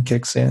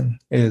kicks in,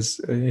 is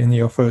in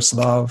your first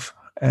love,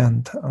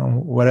 and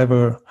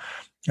whatever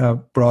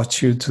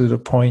brought you to the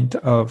point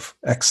of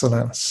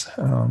excellence.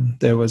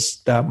 There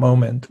was that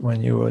moment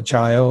when you were a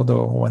child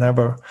or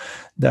whenever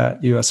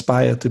that you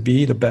aspire to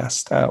be the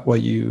best at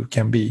what you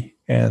can be.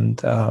 And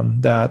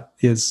that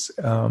is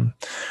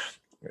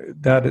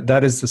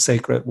the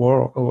sacred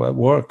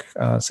work,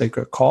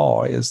 sacred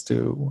call, is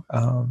to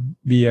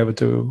be able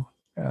to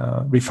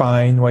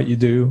refine what you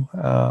do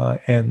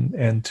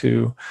and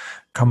to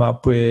come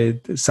up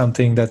with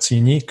something that's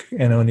unique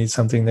and only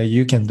something that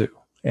you can do.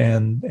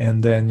 And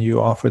then you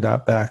offer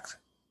that back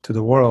to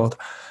the world,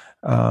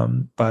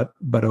 but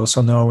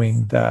also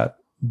knowing that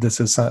this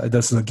is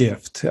a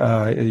gift.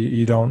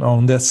 You don't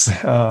own this,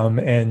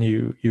 and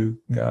you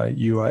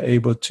are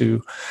able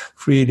to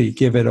freely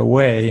give it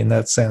away in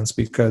that sense,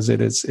 because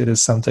it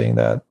is something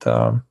that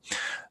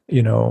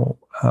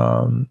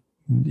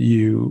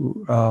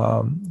you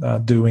are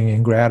doing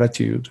in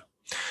gratitude.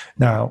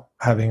 Now,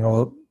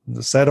 having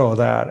said all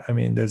that, I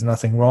mean, there's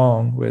nothing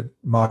wrong with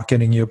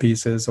marketing your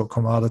pieces or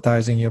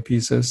commoditizing your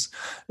pieces.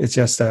 It's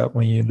just that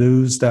when you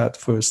lose that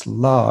first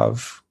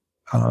love,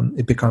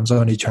 it becomes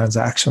only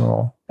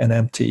transactional and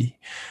empty,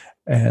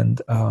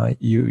 and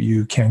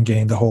you can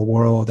gain the whole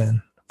world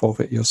and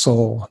forfeit your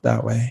soul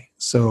that way.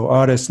 So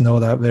artists know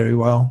that very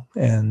well,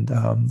 and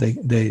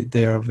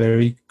they are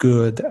very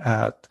good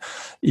at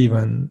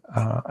even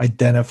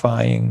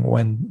identifying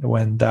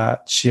when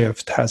that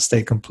shift has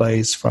taken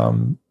place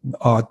from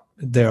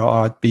their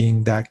art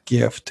being that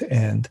gift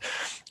and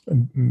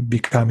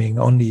becoming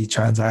only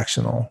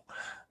transactional.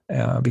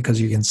 because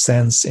you can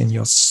sense in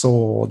your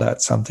soul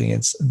that something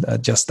is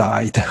just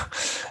died,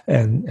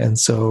 and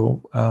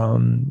so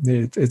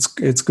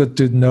it's good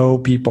to know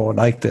people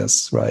like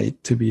this,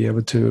 right? To be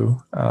able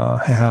to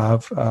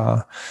have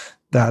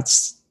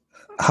that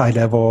high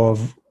level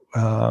of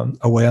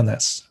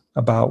awareness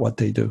about what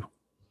they do.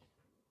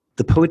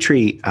 The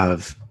poetry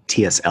of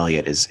T.S.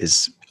 Eliot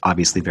is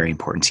obviously very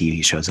important to you.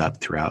 He shows up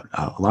throughout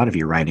a lot of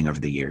your writing over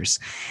the years,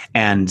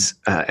 and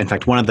in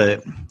fact, one of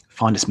the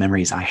fondest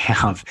memories I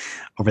have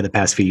over the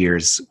past few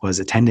years was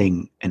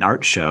attending an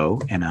art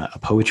show and a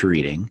poetry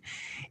reading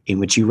in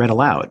which you read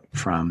aloud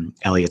from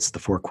Eliot's The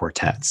Four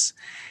Quartets.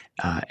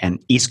 And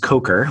East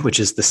Coker,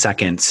 which is the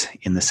second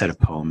in the set of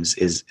poems,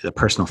 is a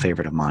personal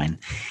favorite of mine.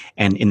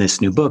 And in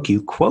this new book,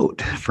 you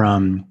quote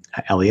from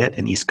Eliot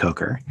and East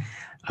Coker.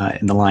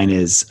 And the line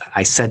is,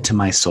 "I said to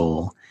my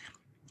soul,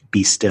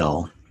 be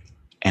still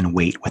and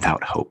wait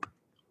without hope."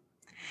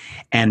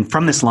 And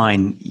from this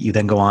line, you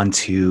then go on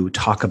to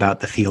talk about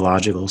the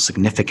theological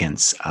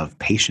significance of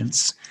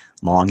patience,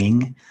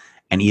 longing,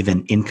 and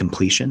even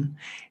incompletion,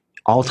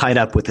 all tied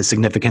up with the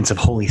significance of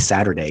Holy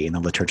Saturday in the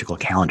liturgical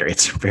calendar.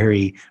 It's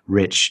very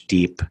rich,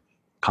 deep,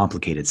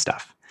 complicated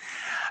stuff.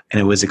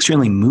 And it was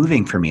extremely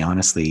moving for me,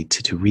 honestly,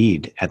 to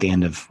read at the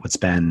end of what's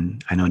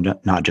been, I know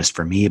not just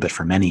for me, but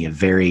for many, a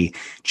very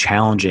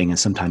challenging and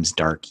sometimes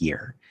dark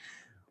year.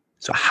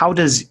 So how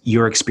does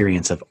your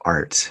experience of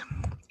art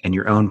and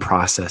your own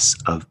process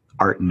of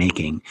art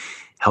making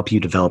help you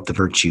develop the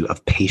virtue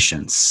of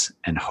patience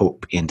and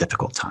hope in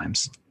difficult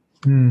times?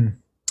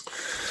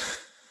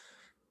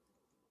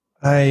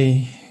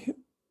 I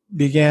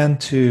began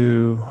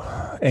to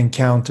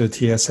encounter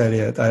T.S.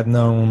 Eliot. I've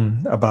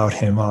known about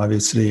him,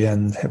 obviously,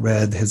 and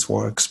read his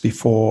works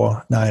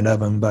before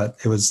 9/11, but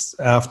it was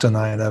after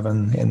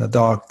 9/11, in the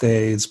dark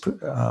days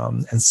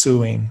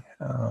ensuing.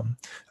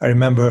 I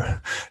remember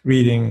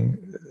reading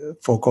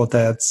Four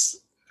Quartets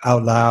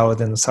out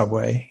loud in the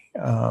subway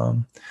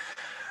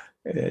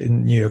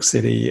in New York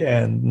City,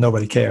 and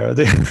nobody cared.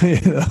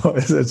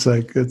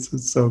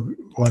 It's so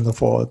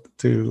wonderful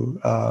to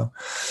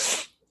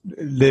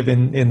live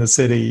in the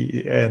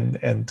city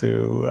and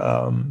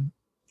to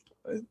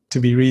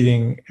be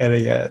reading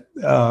Eliot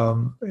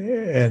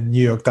and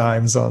New York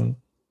Times on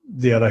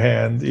the other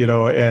hand,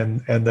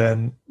 and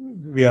then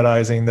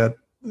realizing that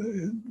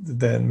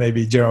then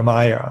maybe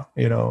Jeremiah,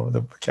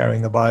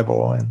 carrying the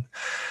Bible,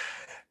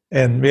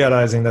 and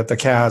realizing that the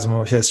chasm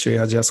of history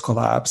has just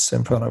collapsed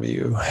in front of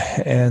you,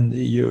 and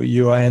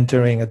you are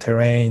entering a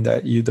terrain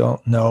that you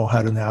don't know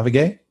how to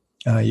navigate.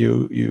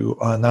 You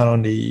are not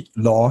only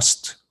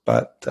lost,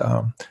 but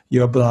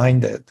you're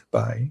blinded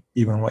by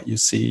even what you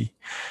see.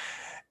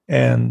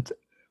 And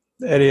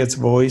Eliot's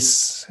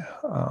voice,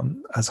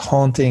 as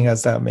haunting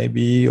as that may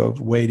be,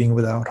 of waiting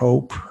without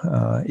hope,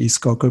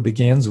 East Coker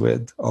begins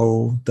with,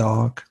 "Oh,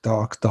 dark,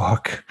 dark,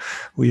 dark,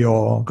 we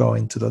all go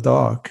into the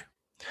dark."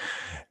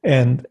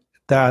 And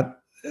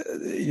that,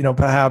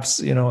 perhaps,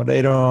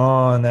 later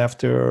on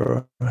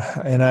after,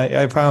 and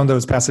I found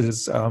those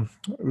passages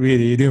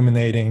really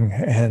illuminating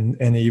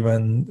and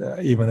even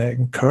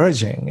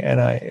encouraging.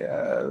 And I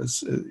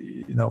was,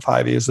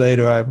 5 years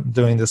later, I'm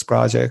doing this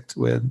project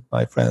with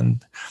my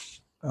friend,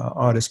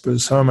 artist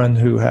Bruce Herman,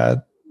 who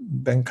had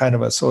been kind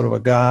of a sort of a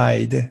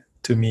guide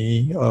to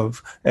me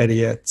of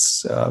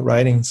Eliot's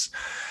writings.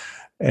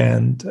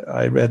 And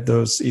I read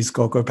those East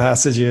Coker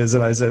passages,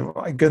 and I said,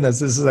 "My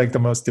goodness, this is like the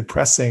most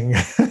depressing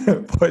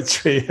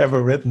poetry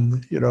ever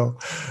written."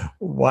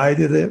 Why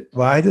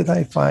did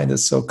I find it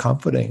so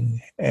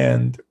comforting?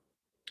 And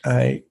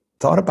I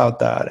thought about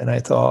that, and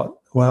I thought,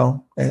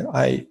 well,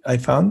 I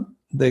found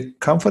the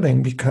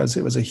comforting because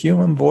it was a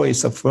human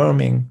voice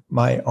affirming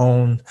my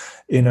own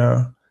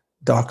inner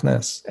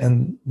darkness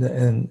and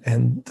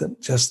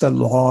just the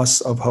loss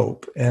of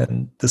hope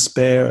and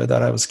despair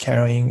that I was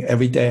carrying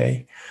every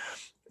day,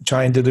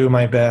 trying to do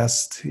my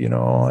best,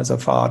 as a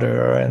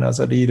father and as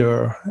a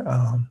leader,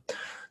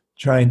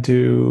 trying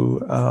to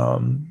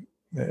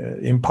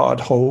impart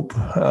hope,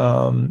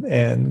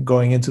 and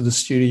going into the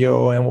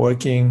studio and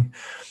working,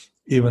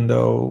 even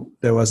though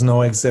there was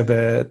no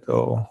exhibit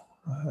or,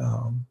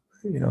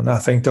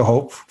 nothing to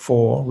hope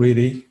for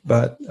really.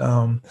 But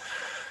I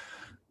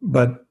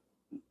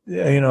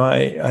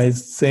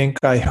think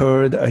I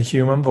heard a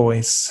human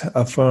voice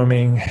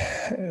affirming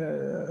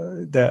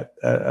that,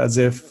 as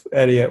if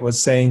Eliot was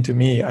saying to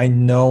me, "I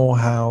know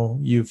how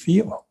you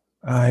feel.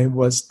 I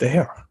was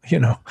there,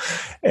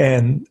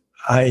 and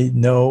I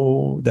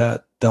know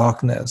that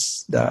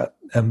darkness that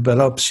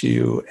envelops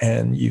you,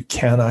 and you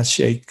cannot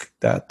shake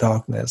that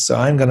darkness. So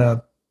I'm going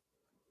to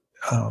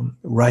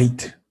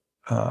write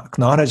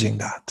acknowledging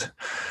that.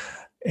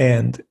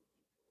 And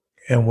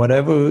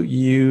whatever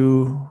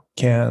you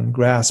can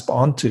grasp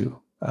onto,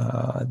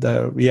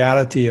 the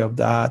reality of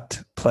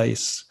that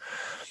place,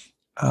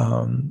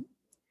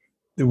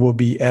 it will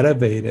be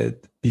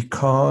elevated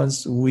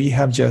because we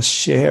have just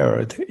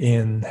shared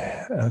in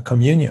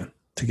communion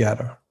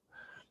together.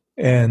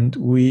 And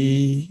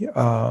you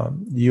are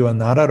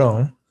not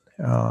alone.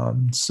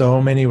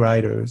 So many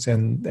writers,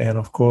 and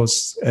of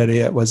course,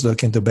 Eliot was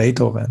looking to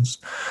Beethoven's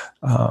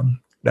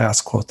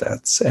last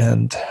quartets,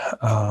 and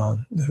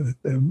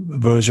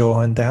Virgil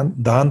and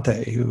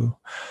Dante, who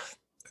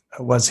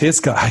was his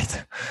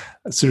guide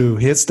through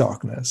his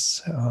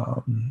darkness,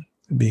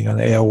 being an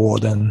air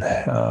warden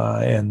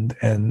and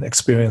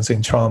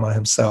experiencing trauma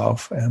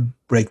himself and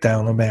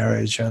breakdown of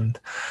marriage, and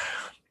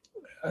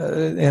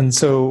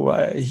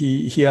so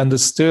he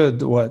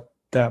understood what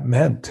that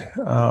meant,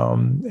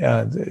 and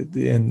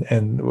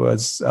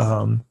was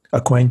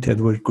acquainted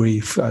with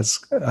grief as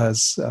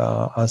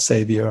a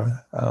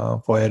savior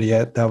for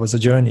Eliot. That was a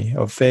journey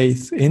of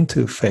faith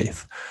into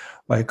faith,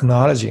 by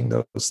acknowledging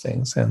those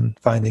things and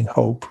finding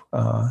hope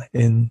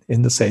in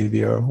the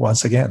Savior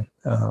once again.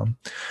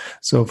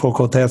 So Four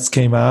Quartets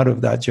came out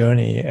of that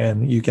journey,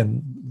 and you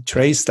can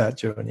trace that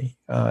journey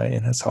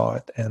in his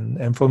heart.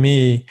 And for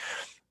me,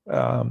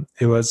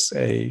 it was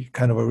a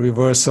kind of a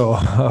reversal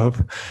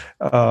of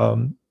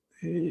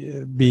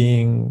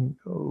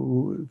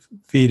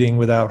feeding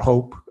without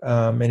hope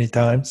many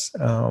times,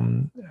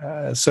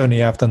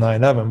 certainly after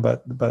 9/11,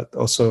 but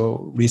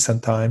also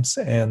recent times,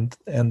 and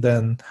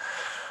then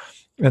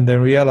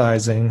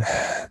realizing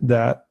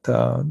that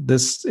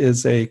this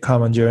is a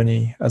common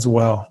journey as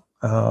well,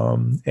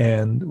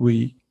 and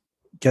we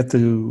get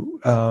to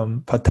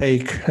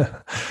partake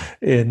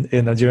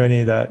in a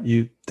journey that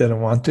you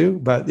didn't want to,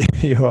 but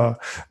you are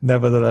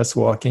nevertheless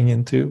walking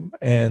into.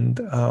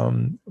 And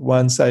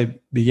once I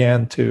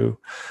began to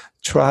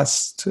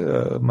trust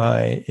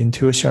my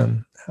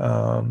intuition,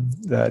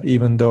 that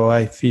even though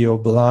I feel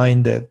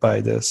blinded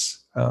by this,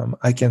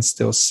 I can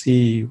still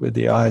see with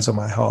the eyes of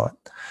my heart.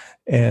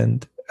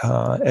 And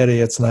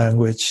Eliot's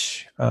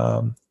language,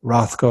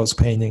 Rothko's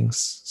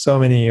paintings, so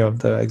many of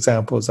the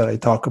examples that I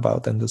talk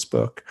about in this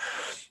book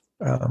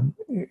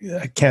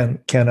can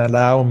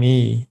allow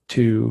me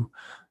to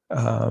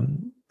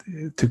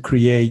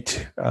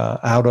create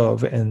out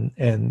of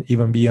and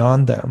even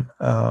beyond them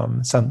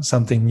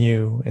something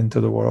new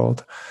into the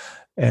world.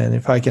 And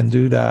if I can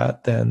do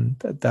that, then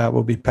that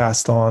will be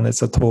passed on.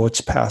 It's a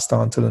torch passed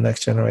on to the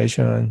next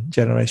generation and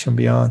generation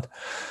beyond.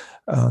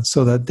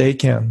 So that they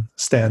can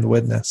stand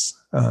witness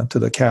to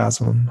the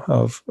chasm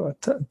of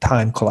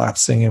time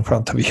collapsing in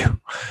front of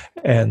you,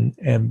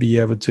 and be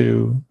able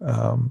to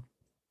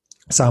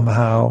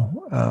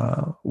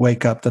somehow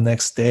wake up the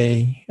next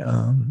day,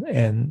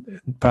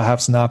 and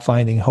perhaps not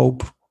finding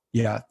hope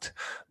yet,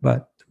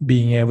 but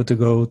being able to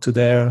go to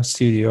their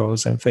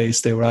studios and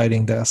face their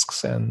writing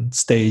desks and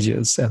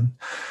stages and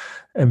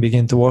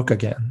begin to work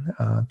again,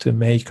 to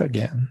make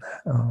again.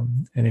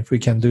 And if we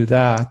can do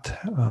that,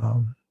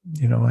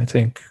 I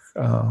think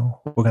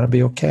we're going to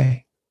be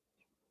okay.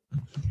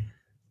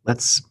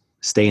 Let's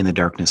stay in the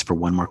darkness for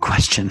one more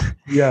question.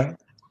 Yeah.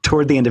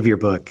 Toward the end of your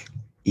book,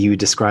 you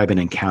describe an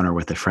encounter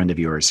with a friend of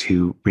yours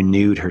who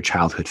renewed her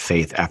childhood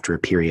faith after a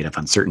period of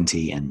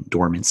uncertainty and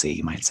dormancy,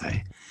 you might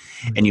say.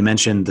 Mm-hmm. And you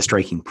mentioned the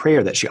striking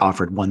prayer that she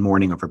offered one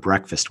morning over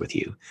breakfast with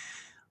you.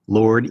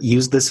 Lord,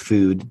 use this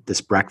food,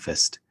 this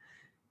breakfast,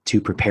 to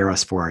prepare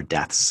us for our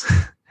deaths.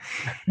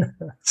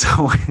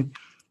 So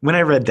when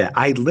I read that,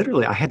 I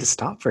had to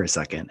stop for a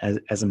second,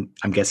 as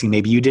I'm guessing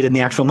maybe you did in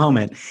the actual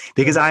moment,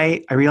 because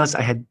I realized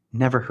I had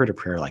never heard a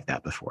prayer like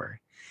that before.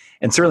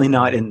 And certainly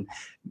not in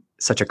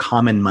such a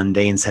common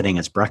mundane setting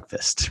as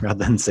breakfast,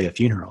 rather than say a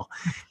funeral.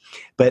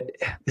 But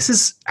this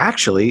is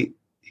actually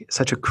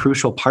such a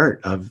crucial part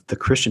of the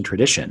Christian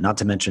tradition, not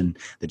to mention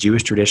the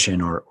Jewish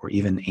tradition or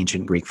even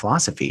ancient Greek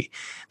philosophy.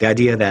 The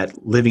idea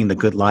that living the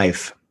good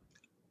life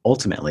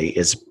ultimately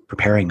is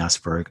preparing us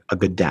for a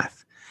good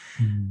death.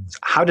 So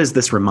how does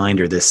this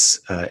reminder, this,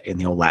 in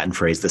the old Latin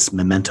phrase, this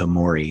memento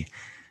mori,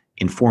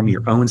 inform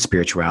your own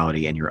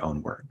spirituality and your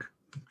own work?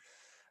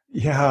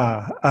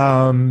 Yeah.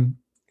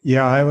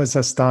 I was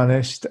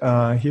astonished.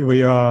 Here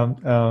we are,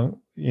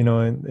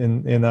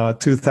 in our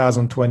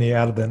 2020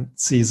 Advent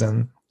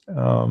season,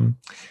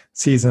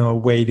 season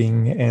of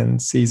waiting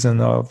and season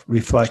of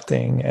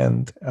reflecting.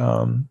 And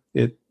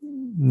it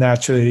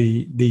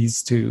naturally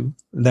leads to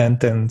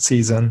Lenten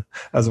season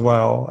as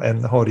well,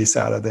 and Holy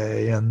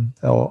Saturday and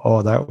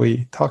all that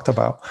we talked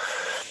about.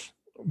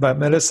 But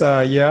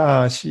Melissa,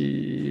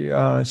 she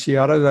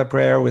uttered that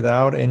prayer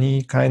without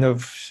any kind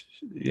of,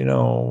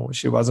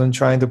 she wasn't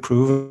trying to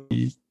prove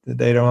it.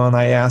 Later on,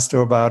 I asked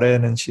her about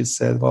it, and she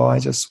said, well, I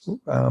just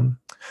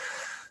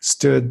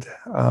stood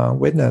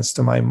witness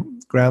to my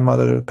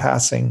grandmother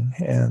passing,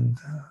 and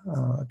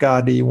a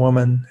godly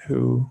woman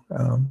who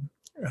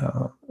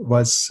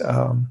was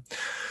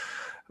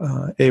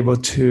able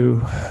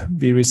to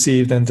be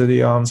received into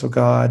the arms of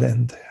God.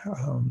 And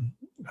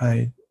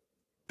I've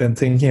been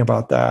thinking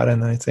about that,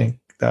 and I think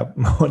that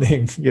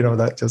morning,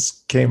 that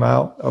just came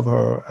out of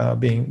her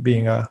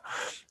being a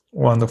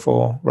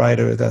wonderful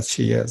writer that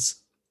she is.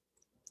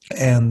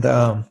 And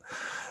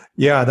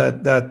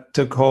that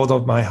took hold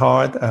of my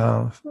heart.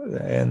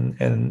 And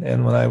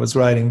when I was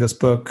writing this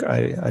book,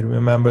 I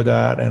remember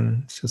that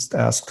and just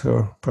asked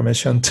her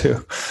permission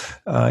to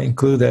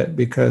include it,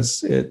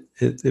 because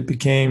it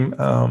became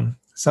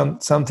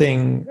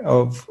something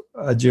of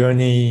a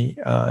journey,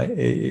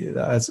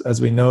 as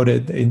we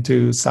noted,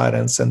 into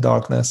silence and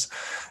darkness,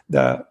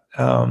 that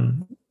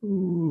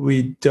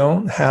we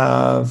don't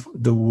have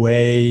the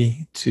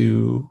way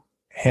to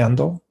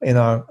handle in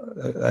our,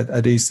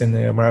 at least in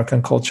the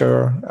American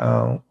culture.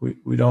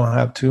 We don't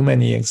have too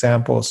many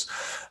examples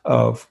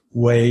of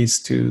ways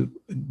to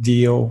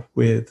deal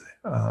with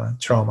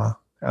trauma,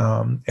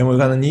 and we're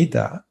going to need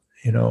that,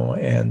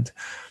 and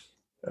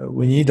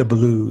we need the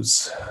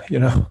blues,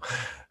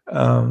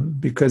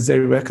 because they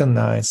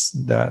recognize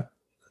that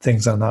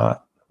things are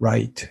not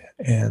right,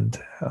 and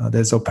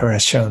there's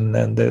oppression,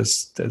 and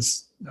there's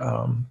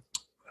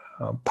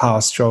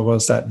power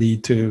struggles that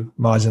lead to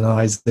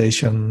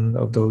marginalization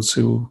of those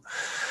who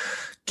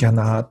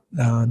cannot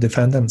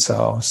defend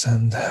themselves,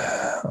 and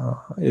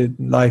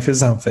life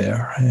is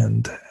unfair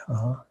and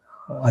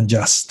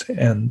unjust,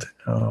 and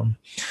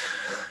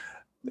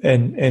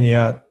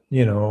yet,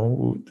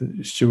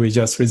 should we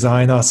just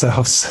resign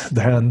ourselves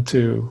then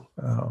to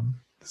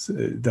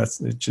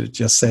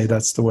just say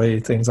that's the way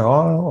things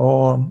are,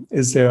 or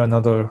is there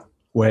another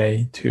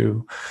way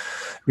to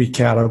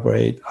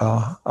recalibrate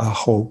our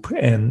hope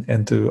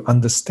and to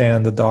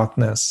understand the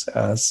darkness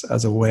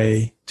as a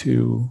way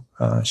to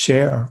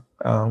share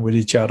with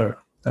each other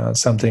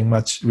something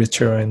much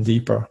richer and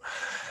deeper?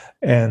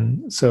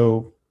 And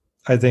so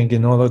I think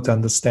in order to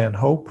understand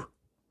hope,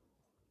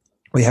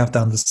 we have to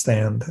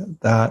understand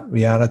that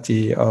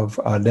reality of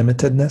our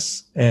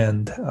limitedness.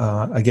 And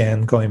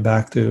again, going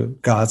back to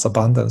God's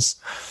abundance,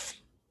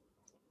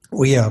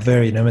 we are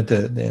very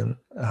limited in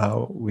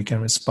how we can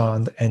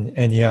respond.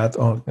 And yet,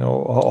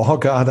 all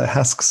God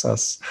asks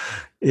us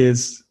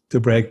is to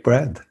break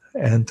bread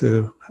and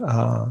to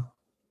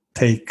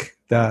take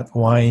that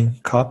wine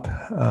cup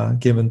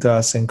given to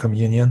us in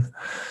communion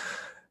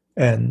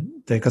and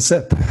take a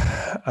sip.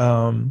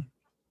 And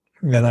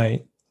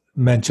I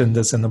mentioned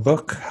this in the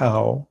book,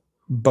 how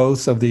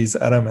both of these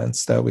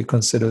elements that we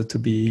consider to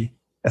be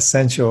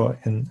essential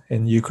in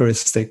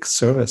Eucharistic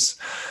service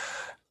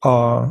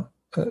are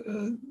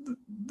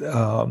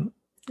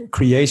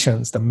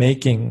creations, the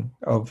making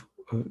of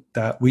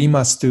that we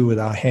must do with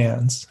our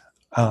hands,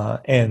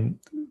 and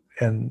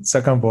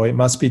second of all, it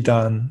must be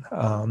done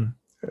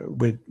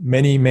with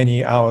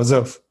many hours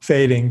of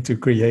failing to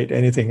create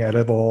anything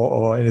edible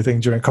or anything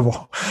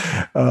drinkable.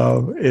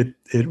 It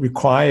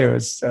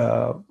requires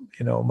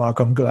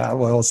Malcolm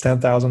Gladwell's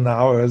 10,000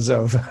 hours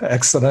of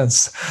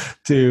excellence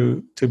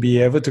to be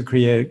able to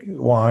create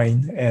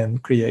wine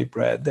and create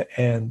bread.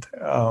 And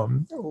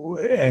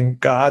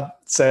God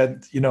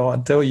said,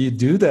 until you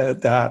do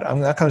that, I'm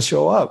not going to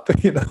show up,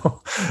 and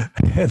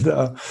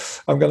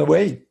I'm going to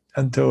wait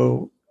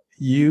until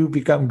you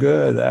become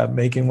good at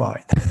making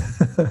wine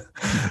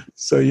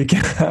so you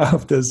can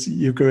have this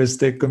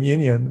Eucharistic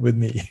communion with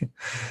me.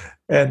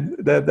 And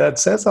that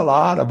says a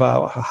lot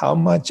about how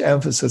much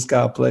emphasis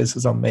God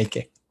places on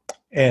making,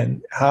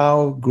 and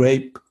how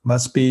grape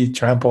must be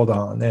trampled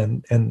on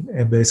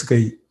and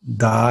basically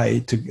die,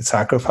 to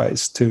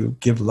sacrifice, to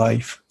give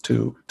life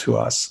to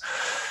us.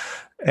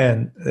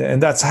 And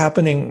that's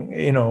happening,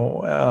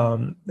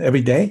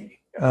 every day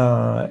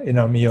in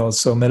our meals.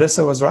 So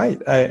Melissa was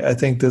right. I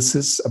think this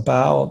is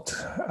about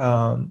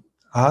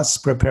us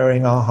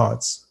preparing our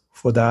hearts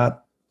for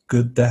that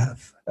good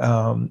death.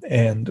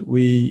 And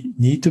we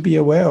need to be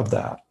aware of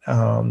that.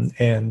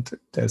 And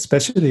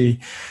especially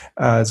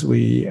as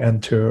we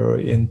enter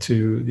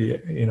into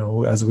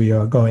as we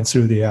are going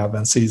through the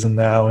Advent season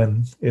now,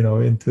 and,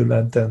 into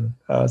Lenten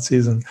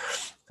season,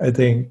 I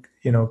think,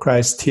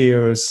 Christ's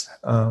tears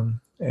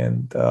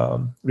and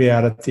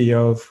reality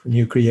of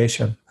new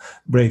creation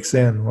breaks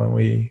in when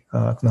we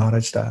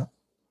acknowledge that.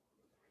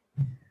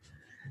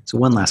 So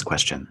one last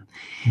question.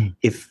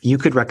 If you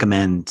could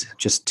recommend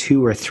just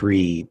 2 or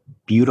 3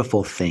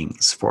 beautiful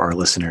things for our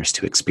listeners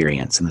to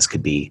experience, and this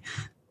could be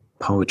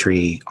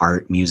poetry,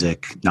 art,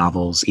 music,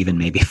 novels, even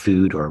maybe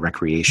food or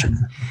recreation,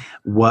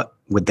 what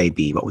would they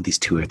be? What would these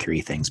 2 or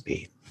 3 things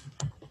be?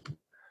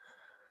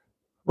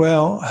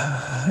 Well,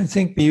 I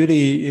think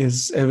beauty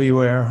is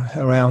everywhere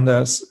around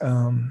us.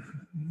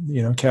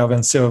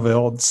 Calvin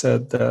Silverfield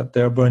said that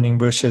there are burning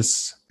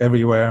bushes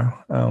everywhere.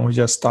 We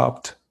just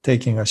stopped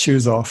taking our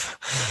shoes off.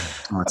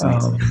 Oh, that's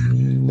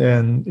amazing.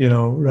 And,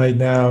 right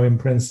now in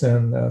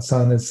Princeton, the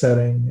sun is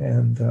setting,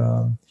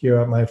 and here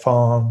at my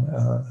farm,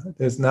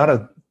 there's not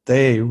a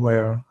day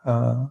where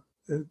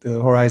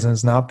the horizon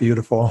is not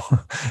beautiful.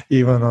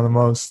 Even on the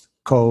most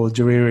cold,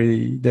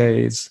 dreary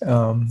days,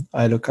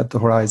 I look at the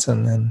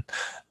horizon and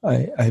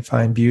I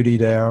find beauty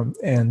there.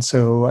 And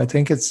so I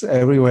think it's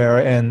everywhere.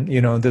 And,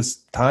 this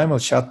time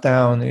of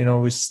shutdown,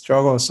 we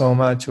struggle so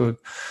much with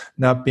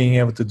not being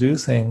able to do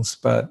things.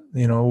 But,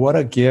 what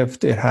a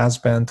gift it has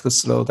been to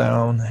slow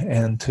down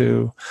and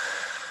to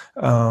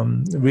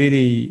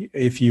really,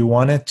 if you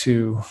wanted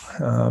to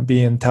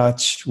be in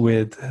touch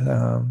with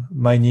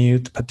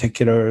minute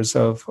particulars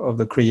of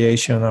the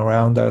creation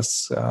around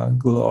us,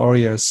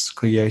 glorious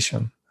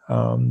creation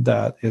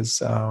that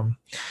is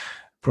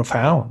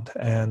profound,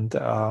 and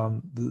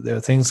there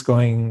are things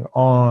going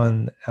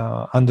on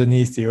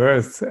underneath the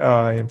earth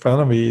in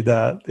front of me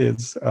that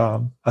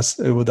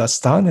it would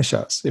astonish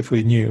us if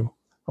we knew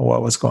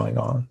what was going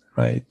on,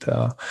 right?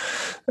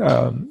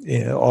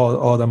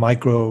 All the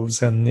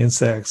microbes and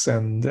insects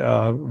and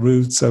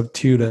roots of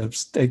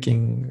tulips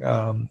digging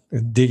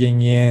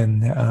in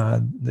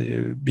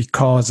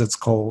because it's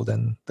cold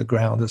and the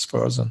ground is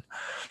frozen.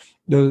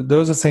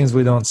 Those are things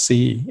we don't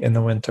see in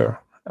the winter,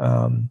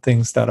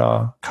 things that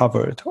are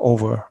covered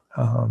over,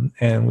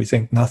 and we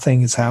think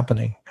nothing is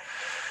happening.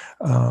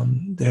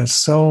 There's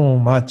so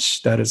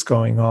much that is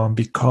going on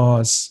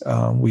because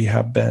we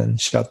have been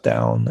shut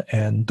down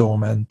and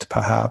dormant,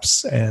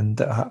 perhaps,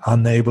 and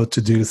unable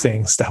to do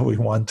things that we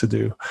want to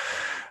do.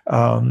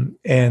 I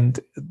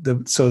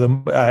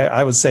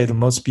would say the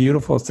most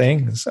beautiful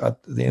things are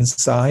the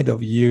inside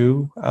of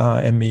you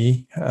and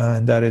me,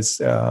 and that is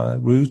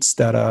roots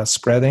that are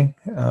spreading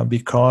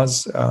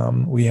because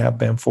we have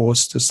been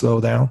forced to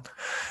slow down,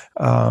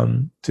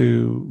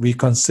 to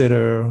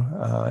reconsider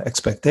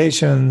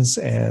expectations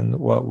and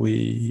what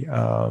we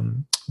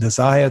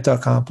desire to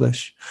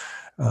accomplish,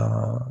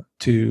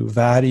 to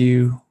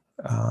value,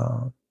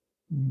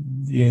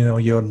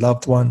 your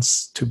loved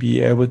ones, to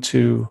be able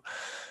to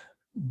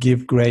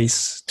give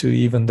grace to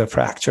even the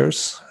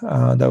fractures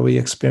that we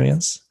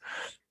experience.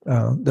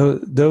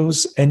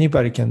 Those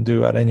anybody can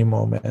do at any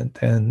moment,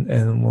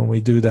 and when we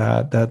do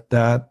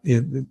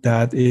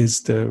that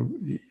is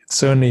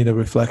certainly the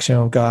reflection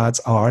of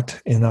God's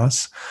art in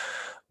us.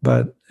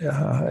 But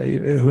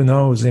who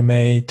knows? It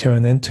may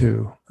turn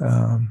into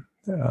a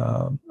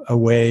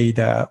way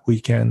that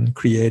we can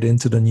create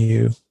into the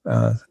new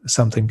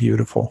something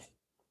beautiful.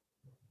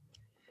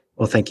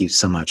 Well, thank you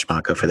so much,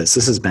 Mako, for this.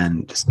 This has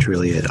been just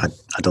truly a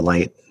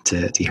delight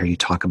to hear you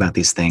talk about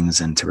these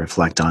things and to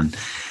reflect on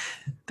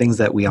things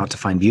that we ought to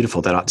find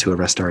beautiful, that ought to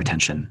arrest our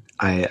attention.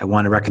 I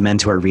want to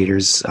recommend to our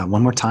readers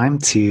one more time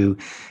to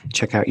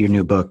check out your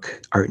new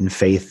book, Art and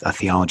Faith, A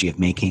Theology of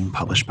Making,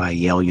 published by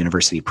Yale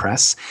University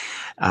Press.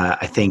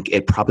 I think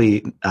it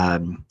probably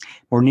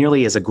more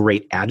nearly is a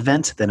great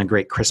Advent than a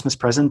great Christmas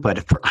present, but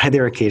for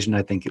either occasion,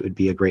 I think it would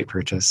be a great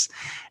purchase.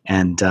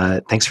 And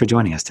thanks for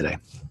joining us today.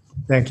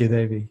 Thank you,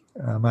 Davey.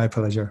 My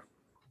pleasure.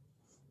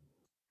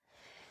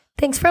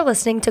 Thanks for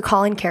listening to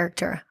Call in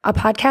Character, a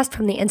podcast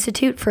from the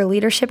Institute for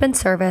Leadership and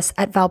Service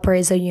at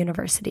Valparaiso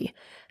University.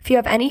 If you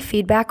have any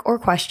feedback or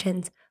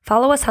questions,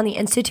 follow us on the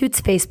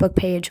Institute's Facebook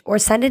page or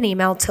send an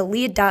email to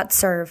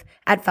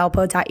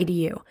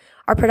lead.serve@valpo.edu.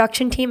 Our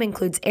production team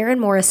includes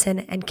Aaron Morrison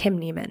and Kim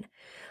Neiman.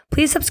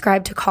 Please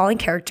subscribe to Call in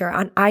Character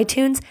on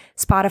iTunes,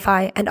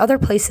 Spotify, and other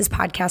places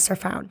podcasts are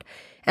found,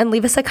 and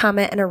leave us a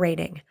comment and a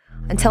rating.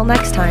 Until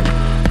next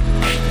time.